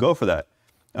place to go for that.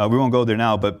 We won't go there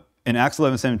now, but in Acts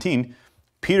 11:17,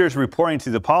 Peter's reporting to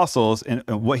the apostles and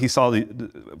what he saw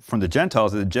from the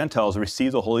Gentiles, that the Gentiles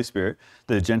received the Holy Spirit,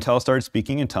 the Gentiles started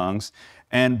speaking in tongues,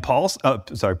 and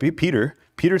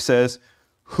Peter says,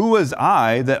 "Who was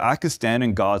I that I could stand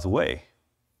in God's way?"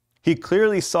 He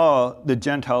clearly saw the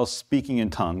Gentiles speaking in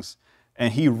tongues,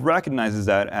 and he recognizes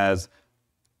that as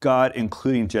God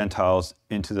including Gentiles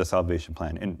into the salvation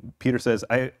plan. And Peter says,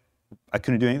 I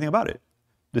couldn't do anything about it.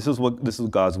 This is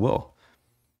God's will.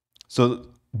 So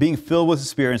being filled with the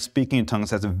Spirit and speaking in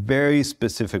tongues has a very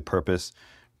specific purpose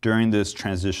during this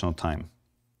transitional time.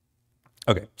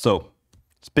 Okay, so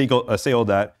say all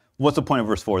that. What's the point of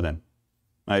verse 4 then?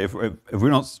 Right, if we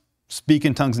don't speak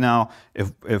in tongues now,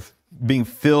 if being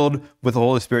filled with the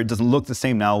Holy Spirit doesn't look the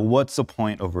same now, what's the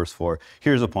point of verse 4?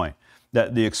 Here's the point.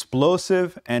 That the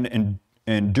explosive and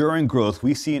enduring growth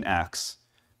we see in Acts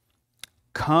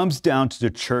comes down to the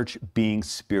church being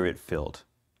Spirit-filled.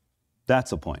 That's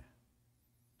the point.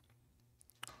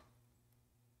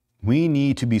 We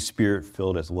need to be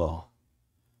Spirit-filled as well.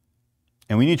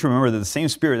 And we need to remember that the same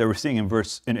Spirit that we're seeing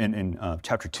in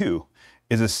chapter 2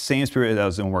 is the same Spirit that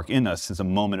was in work in us since the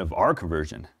moment of our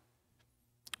conversion.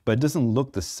 But it doesn't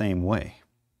look the same way.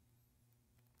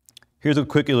 Here's a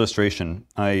quick illustration.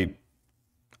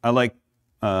 I like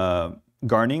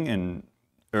gardening, and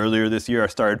earlier this year I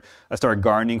started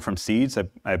gardening from seeds.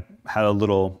 I had a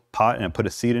little pot and I put a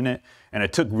seed in it, and I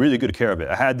took really good care of it.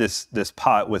 I had this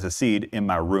pot with a seed in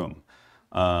my room,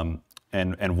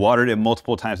 and watered it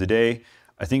multiple times a day.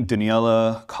 I think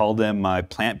Daniela called them my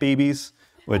plant babies,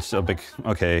 which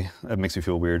okay, that makes me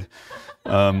feel weird.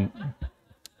 But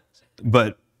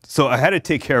so I had to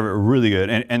take care of it really good,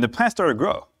 and the plant started to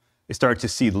grow. It started to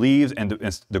see leaves, and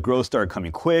the growth started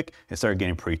coming quick. It started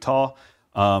getting pretty tall.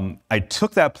 I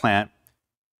took that plant,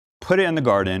 put it in the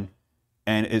garden,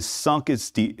 and it sunk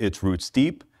its roots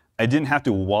deep. I didn't have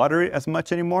to water it as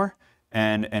much anymore,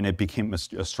 and it became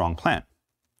a strong plant.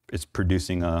 It's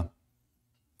producing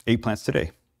 8 plants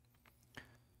today.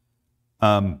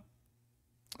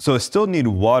 So it still needed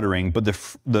watering, but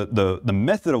the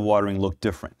method of watering looked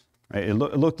different. Right? It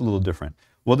looked a little different.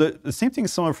 Well, the same thing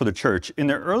is similar for the church. In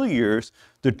the early years,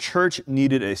 the church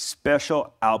needed a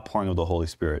special outpouring of the Holy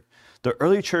Spirit. The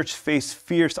early church faced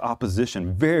fierce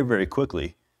opposition very, very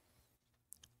quickly.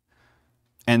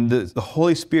 And the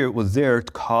Holy Spirit was there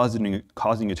causing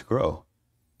it to grow.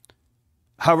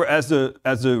 However, as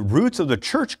the roots of the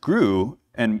church grew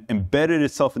and embedded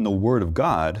itself in the Word of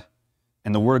God,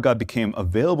 and the Word of God became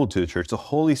available to the church, the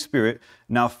Holy Spirit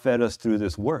now fed us through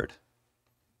this Word,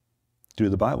 through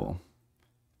the Bible.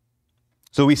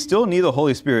 So we still need the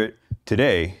Holy Spirit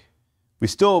today. We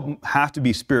still have to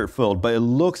be Spirit-filled, but it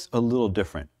looks a little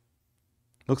different.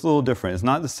 It looks a little different. It's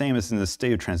not the same as in the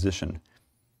state of transition.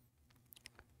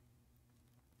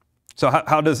 So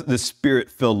how does the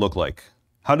Spirit-filled look like?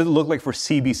 How does it look like for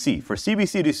CBC? For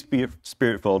CBC to be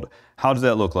Spirit-filled, how does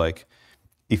that look like?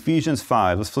 Ephesians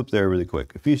 5, let's flip there really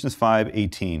quick. Ephesians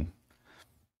 5:18.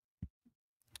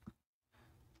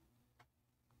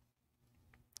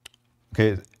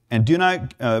 Okay, and do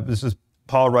not, this is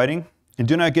Paul writing, and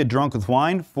do not get drunk with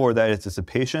wine, for that is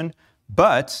dissipation,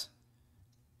 but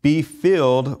be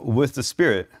filled with the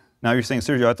Spirit. Now you're saying,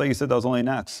 Sergio, I thought you said that was only in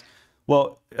Acts.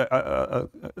 Well,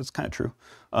 it's kind of true.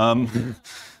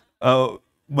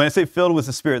 When I say filled with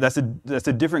the Spirit, that's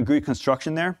a different Greek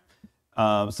construction there.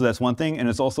 So that's one thing, and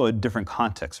it's also a different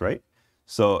context, right?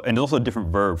 So, and it's also a different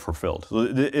verb for filled. So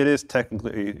it is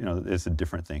technically, it's a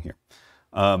different thing here.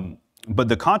 But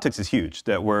the context is huge,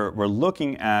 that we're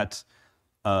looking at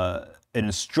an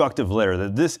instructive letter,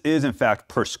 that this is in fact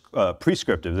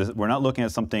prescriptive. We're not looking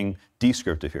at something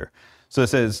descriptive here. So it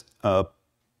says,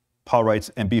 Paul writes,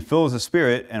 and be filled with the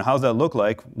Spirit, and how does that look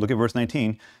like? Look at verse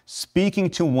 19. Speaking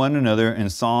to one another in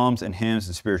psalms and hymns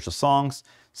and spiritual songs,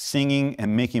 singing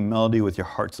and making melody with your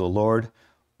heart to the Lord,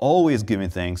 always giving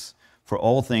thanks for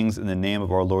all things in the name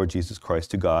of our Lord Jesus Christ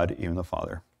to God, even the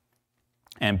Father.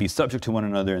 And be subject to one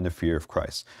another in the fear of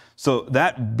Christ. So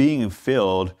that being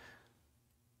filled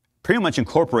pretty much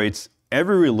incorporates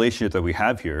every relationship that we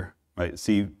have here, right?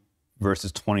 See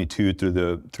verses 22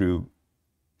 through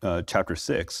chapter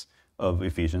 6 of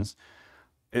Ephesians.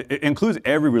 It includes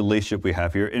every relationship we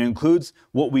have here. It includes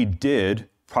what we did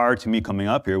prior to me coming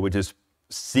up here, which is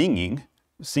singing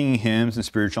hymns and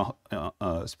spiritual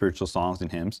songs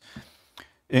and hymns.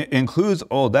 It includes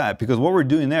all that, because what we're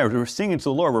doing there is we're singing to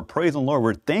the Lord, we're praising the Lord,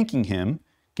 we're thanking Him,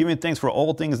 giving thanks for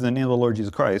all things in the name of the Lord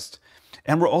Jesus Christ,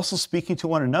 and we're also speaking to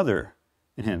one another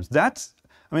in hymns. That's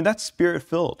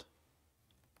Spirit-filled.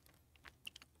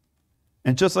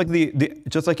 And just like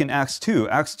in Acts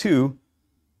 2,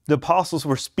 the apostles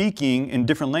were speaking in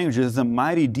different languages the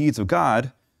mighty deeds of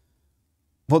God.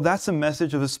 Well, that's the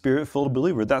message of a Spirit-filled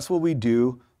believer. That's what we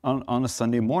do on a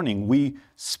Sunday morning. We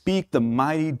speak the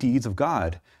mighty deeds of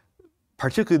God,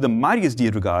 particularly the mightiest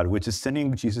deed of God, which is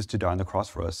sending Jesus to die on the cross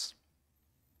for us.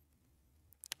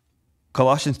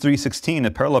 Colossians 3:16,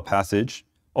 a parallel passage,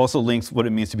 also links what it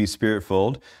means to be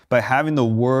Spirit-filled by having the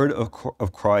word of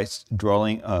Christ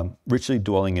richly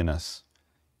dwelling in us.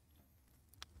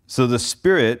 So the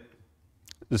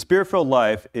Spirit-filled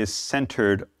life is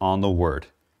centered on the word.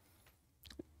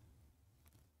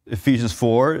 Ephesians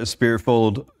 4, a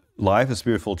Spirit-filled life, a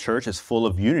Spirit-filled church is full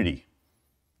of unity.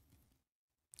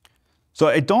 So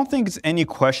I don't think it's any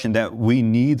question that we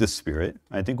need the Spirit.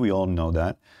 I think we all know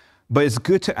that. But it's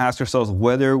good to ask ourselves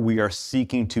whether we are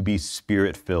seeking to be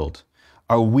Spirit-filled.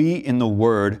 Are we in the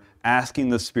Word asking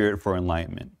the Spirit for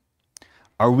enlightenment?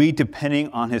 Are we depending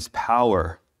on His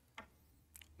power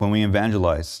when we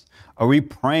evangelize? Are we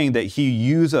praying that He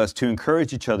use us to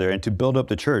encourage each other and to build up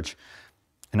the church?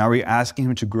 And are we asking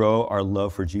Him to grow our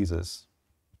love for Jesus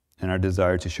and our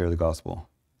desire to share the gospel?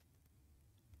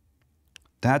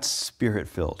 That's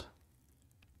Spirit-filled.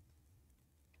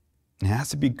 It has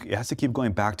to keep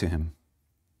going back to Him.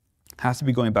 It has to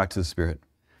be going back to the Spirit.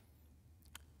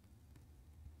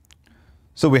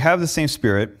 So we have the same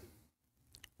Spirit.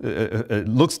 It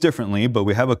looks differently, but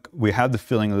we have the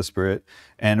filling of the Spirit,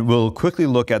 and we'll quickly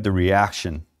look at the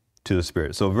reaction to the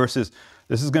Spirit. So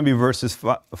this is going to be verses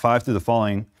 5 through the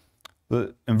following.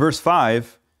 In verse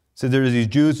 5, it So there were these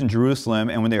Jews in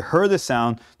Jerusalem, and when they heard the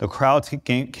sound, the crowds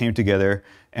came together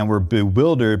and were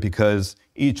bewildered because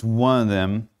each one of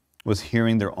them was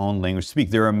hearing their own language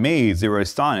speak. They were amazed. They were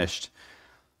astonished.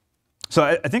 So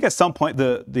I think at some point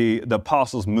the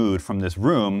apostles moved from this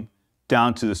room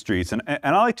down to the streets. And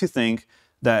I like to think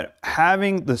that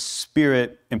having the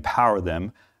Spirit empower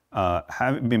them,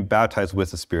 having been baptized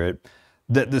with the Spirit,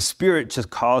 that the Spirit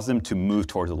just caused them to move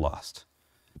towards the lost.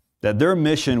 That their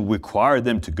mission required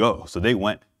them to go, so they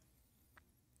went.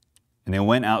 And they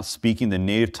went out speaking the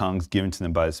native tongues given to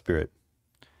them by the Spirit.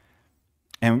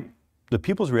 And the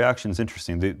people's reaction is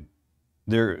interesting.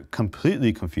 They're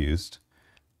completely confused.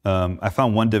 I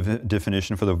found one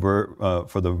definition for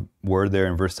the word there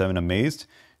in verse 7, amazed,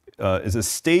 is a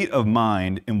state of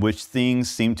mind in which things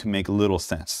seem to make little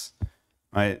sense.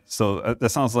 Right? So that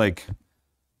sounds like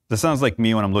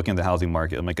me when I'm looking at the housing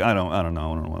market. I'm like, I don't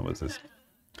know what is this.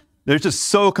 They're just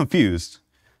so confused.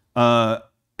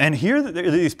 And here there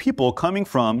are these people coming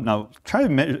from, now try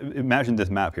to imagine this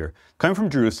map here, coming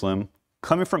from Jerusalem,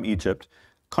 coming from Egypt,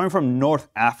 coming from North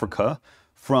Africa,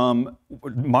 from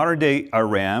modern day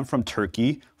Iran, from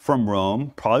Turkey, from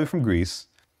Rome, probably from Greece.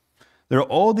 There are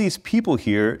all these people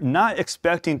here not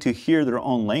expecting to hear their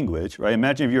own language, right?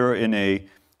 Imagine if you're in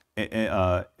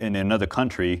another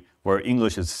country where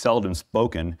English is seldom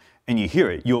spoken, and you hear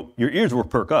it, your ears will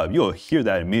perk up. You'll hear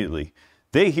that immediately.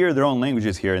 They hear their own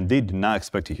languages here, and they did not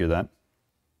expect to hear that.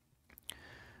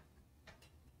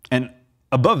 And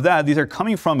above that, these are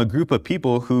coming from a group of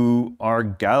people who are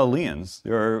Galileans.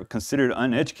 They're considered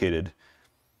uneducated.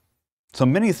 So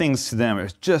many things to them are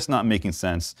just not making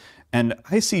sense. And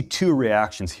I see two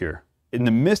reactions here. In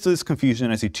the midst of this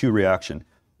confusion, I see two reactions.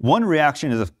 One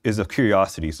reaction is of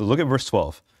curiosity. So look at verse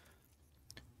 12.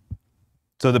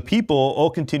 So the people all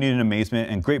continued in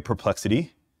amazement and great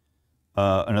perplexity.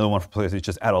 Another one for perplexity,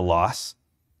 just at a loss,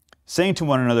 saying to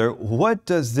one another, what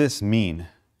does this mean?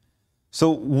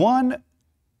 So one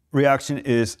reaction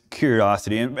is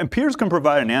curiosity. And Peter's going to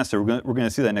provide an answer. We're going to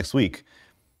see that next week.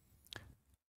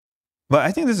 But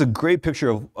I think this is a great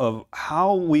picture of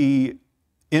how we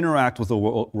interact with the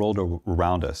world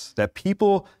around us. That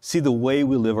people see the way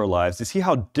we live our lives. They see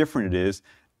how different it is,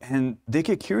 and they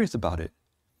get curious about it.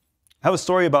 I have a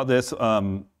story about this.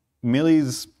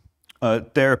 Millie's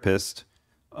therapist,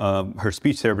 her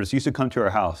speech therapist, used to come to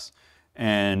our house.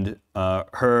 And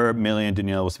Millie, and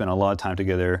Daniela would spend a lot of time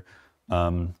together.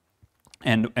 And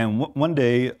one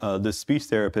day, the speech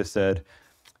therapist said,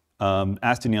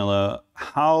 asked Daniela,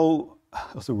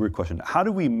 that's a weird question, how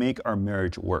do we make our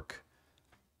marriage work?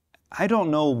 I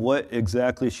don't know what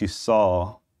exactly she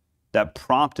saw that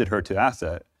prompted her to ask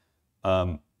that.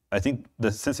 I think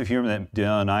the sense of humor that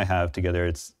Daniela and I have together,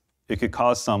 it could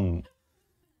cause some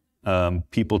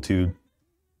people to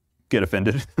get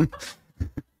offended.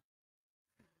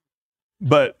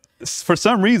 But for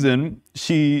some reason,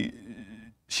 she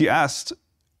asked,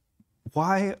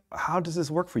 how does this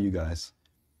work for you guys?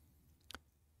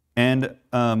 And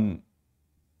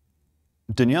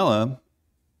Daniela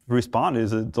responded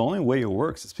that the only way it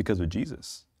works is because of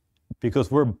Jesus. Because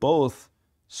we're both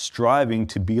striving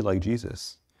to be like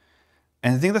Jesus.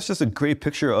 And I think that's just a great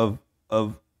picture of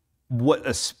what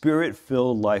a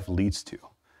spirit-filled life leads to.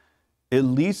 It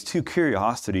leads to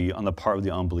curiosity on the part of the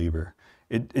unbeliever.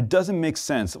 It doesn't make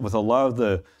sense with a lot of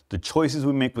the choices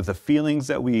we make, with the feelings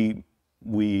that we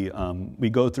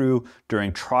go through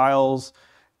during trials.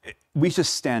 We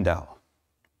just stand out.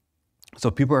 So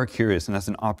people are curious, and that's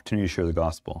an opportunity to share the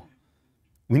gospel.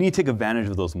 We need to take advantage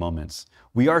of those moments.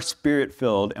 We are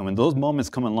spirit-filled, and when those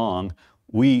moments come along,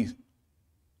 we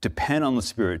depend on the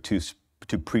Spirit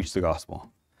to preach the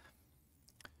gospel.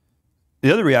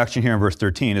 The other reaction here in verse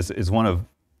 13 is one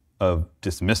of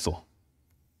dismissal.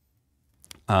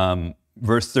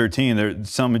 Verse 13,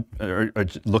 some are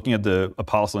looking at the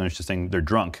apostle and it's just saying they're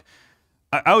drunk.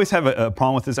 I always have a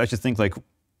problem with this. I just think, like,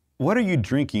 what are you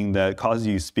drinking that causes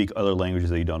you to speak other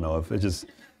languages that you don't know of?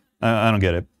 I don't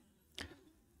get it.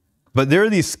 But there are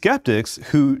these skeptics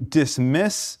who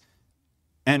dismiss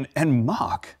and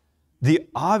mock the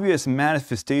obvious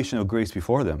manifestation of grace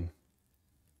before them.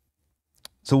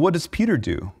 So what does Peter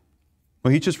do?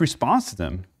 Well, he just responds to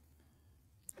them.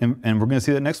 And we're going to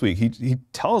see that next week. He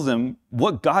tells them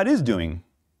what God is doing.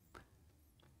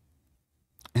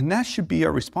 And that should be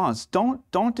our response.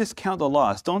 Don't discount the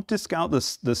lost. Don't discount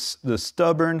the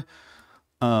stubborn,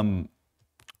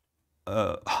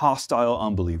 hostile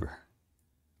unbeliever.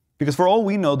 Because for all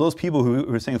we know, those people who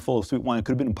were saying full of sweet wine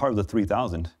could have been part of the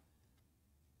 3,000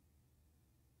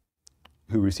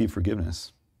 who received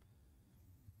forgiveness.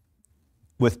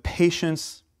 With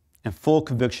patience and full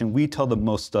conviction, we tell the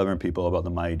most stubborn people about the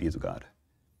mighty deeds of God.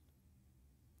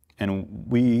 and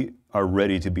we are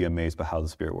ready to be amazed by how the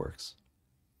Spirit works.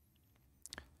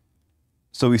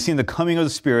 So we've seen the coming of the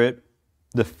Spirit,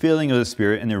 the filling of the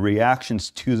Spirit, and the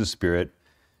reactions to the Spirit.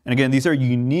 And again, these are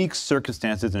unique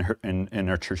circumstances in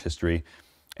our church history.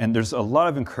 And there's a lot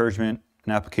of encouragement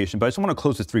and application, but I just want to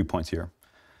close with 3 points here.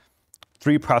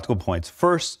 3 practical points.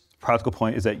 First practical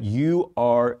point is that you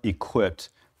are equipped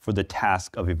for the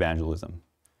task of evangelism.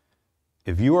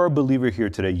 If you are a believer here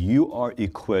today, you are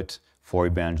equipped for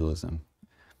evangelism.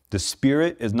 The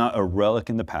Spirit is not a relic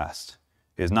in the past.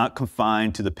 It is not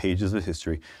confined to the pages of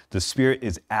history. The Spirit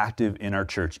is active in our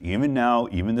church. Even now,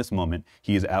 even this moment,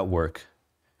 He is at work.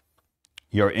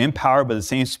 You are empowered by the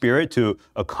same Spirit to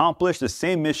accomplish the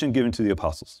same mission given to the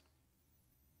apostles,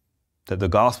 that the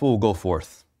gospel will go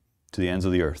forth to the ends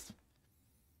of the earth.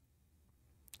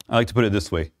 I like to put it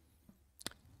this way.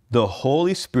 The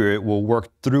Holy Spirit will work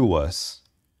through us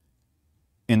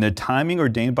in the timing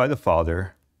ordained by the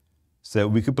Father so that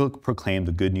we could proclaim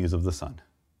the good news of the Son.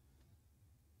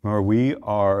 Remember,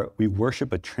 we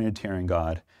worship a Trinitarian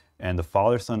God, and the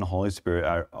Father, Son, and Holy Spirit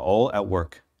are all at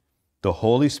work. The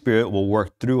Holy Spirit will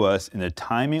work through us in the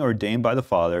timing ordained by the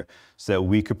Father so that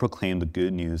we could proclaim the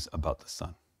good news about the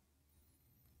Son.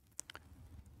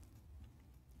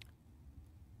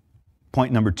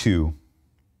 Point number 2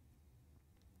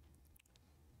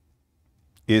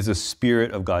 is the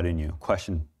Spirit of God in you.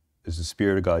 Question, is the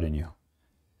Spirit of God in you?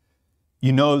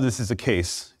 You know this is the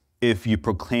case if you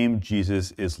proclaim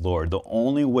Jesus is Lord. The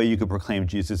only way you could proclaim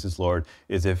Jesus is Lord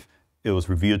is if it was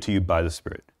revealed to you by the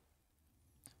Spirit.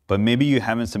 But maybe you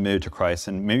haven't submitted to Christ,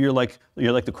 and maybe you're like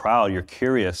the crowd, you're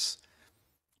curious,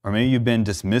 or maybe you've been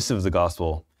dismissive of the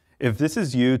gospel. If this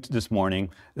is you this morning,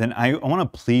 then I want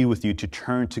to plead with you to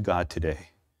turn to God today.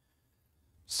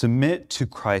 Submit to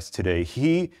Christ today.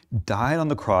 He died on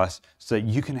the cross so that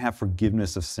you can have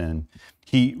forgiveness of sin.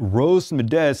 He rose from the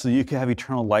dead so you can have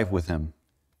eternal life with Him.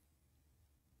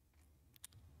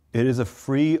 It is a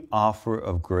free offer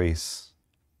of grace.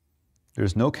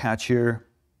 There's no catch here.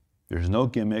 There's no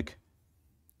gimmick.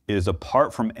 It is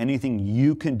apart from anything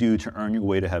you can do to earn your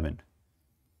way to heaven.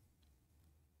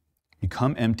 You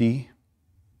come empty,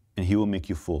 and He will make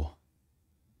you full.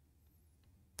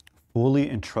 Fully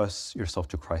entrust yourself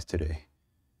to Christ today.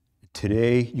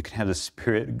 Today, you can have the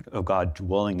Spirit of God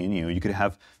dwelling in you. You could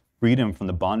have freedom from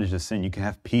the bondage of sin. You can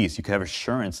have peace. You can have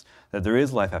assurance that there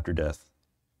is life after death.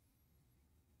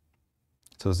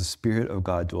 So it's the Spirit of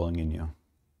God dwelling in you.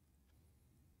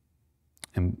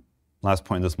 And last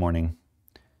point this morning,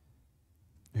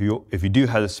 if you do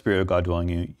have the Spirit of God dwelling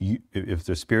in you, if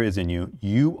the Spirit is in you,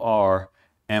 you are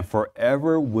and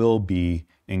forever will be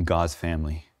in God's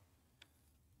family.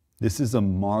 This is a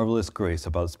marvelous grace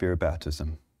about Spirit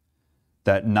baptism,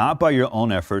 that not by your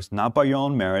own efforts, not by your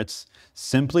own merits,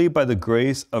 simply by the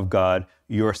grace of God,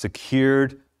 you are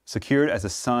secured as a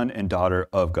son and daughter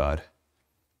of God.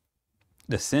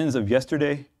 The sins of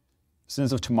yesterday,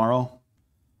 sins of tomorrow,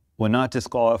 will not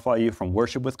disqualify you from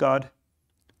worship with God,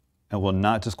 and will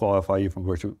not disqualify you from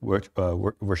worship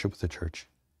with the church.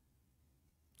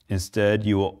 Instead,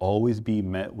 you will always be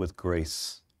met with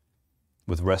grace,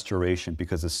 with restoration,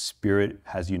 because the Spirit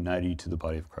has united you to the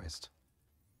body of Christ.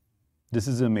 This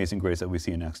is the amazing grace that we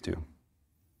see in Acts 2.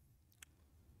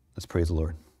 Let's praise the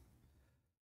Lord.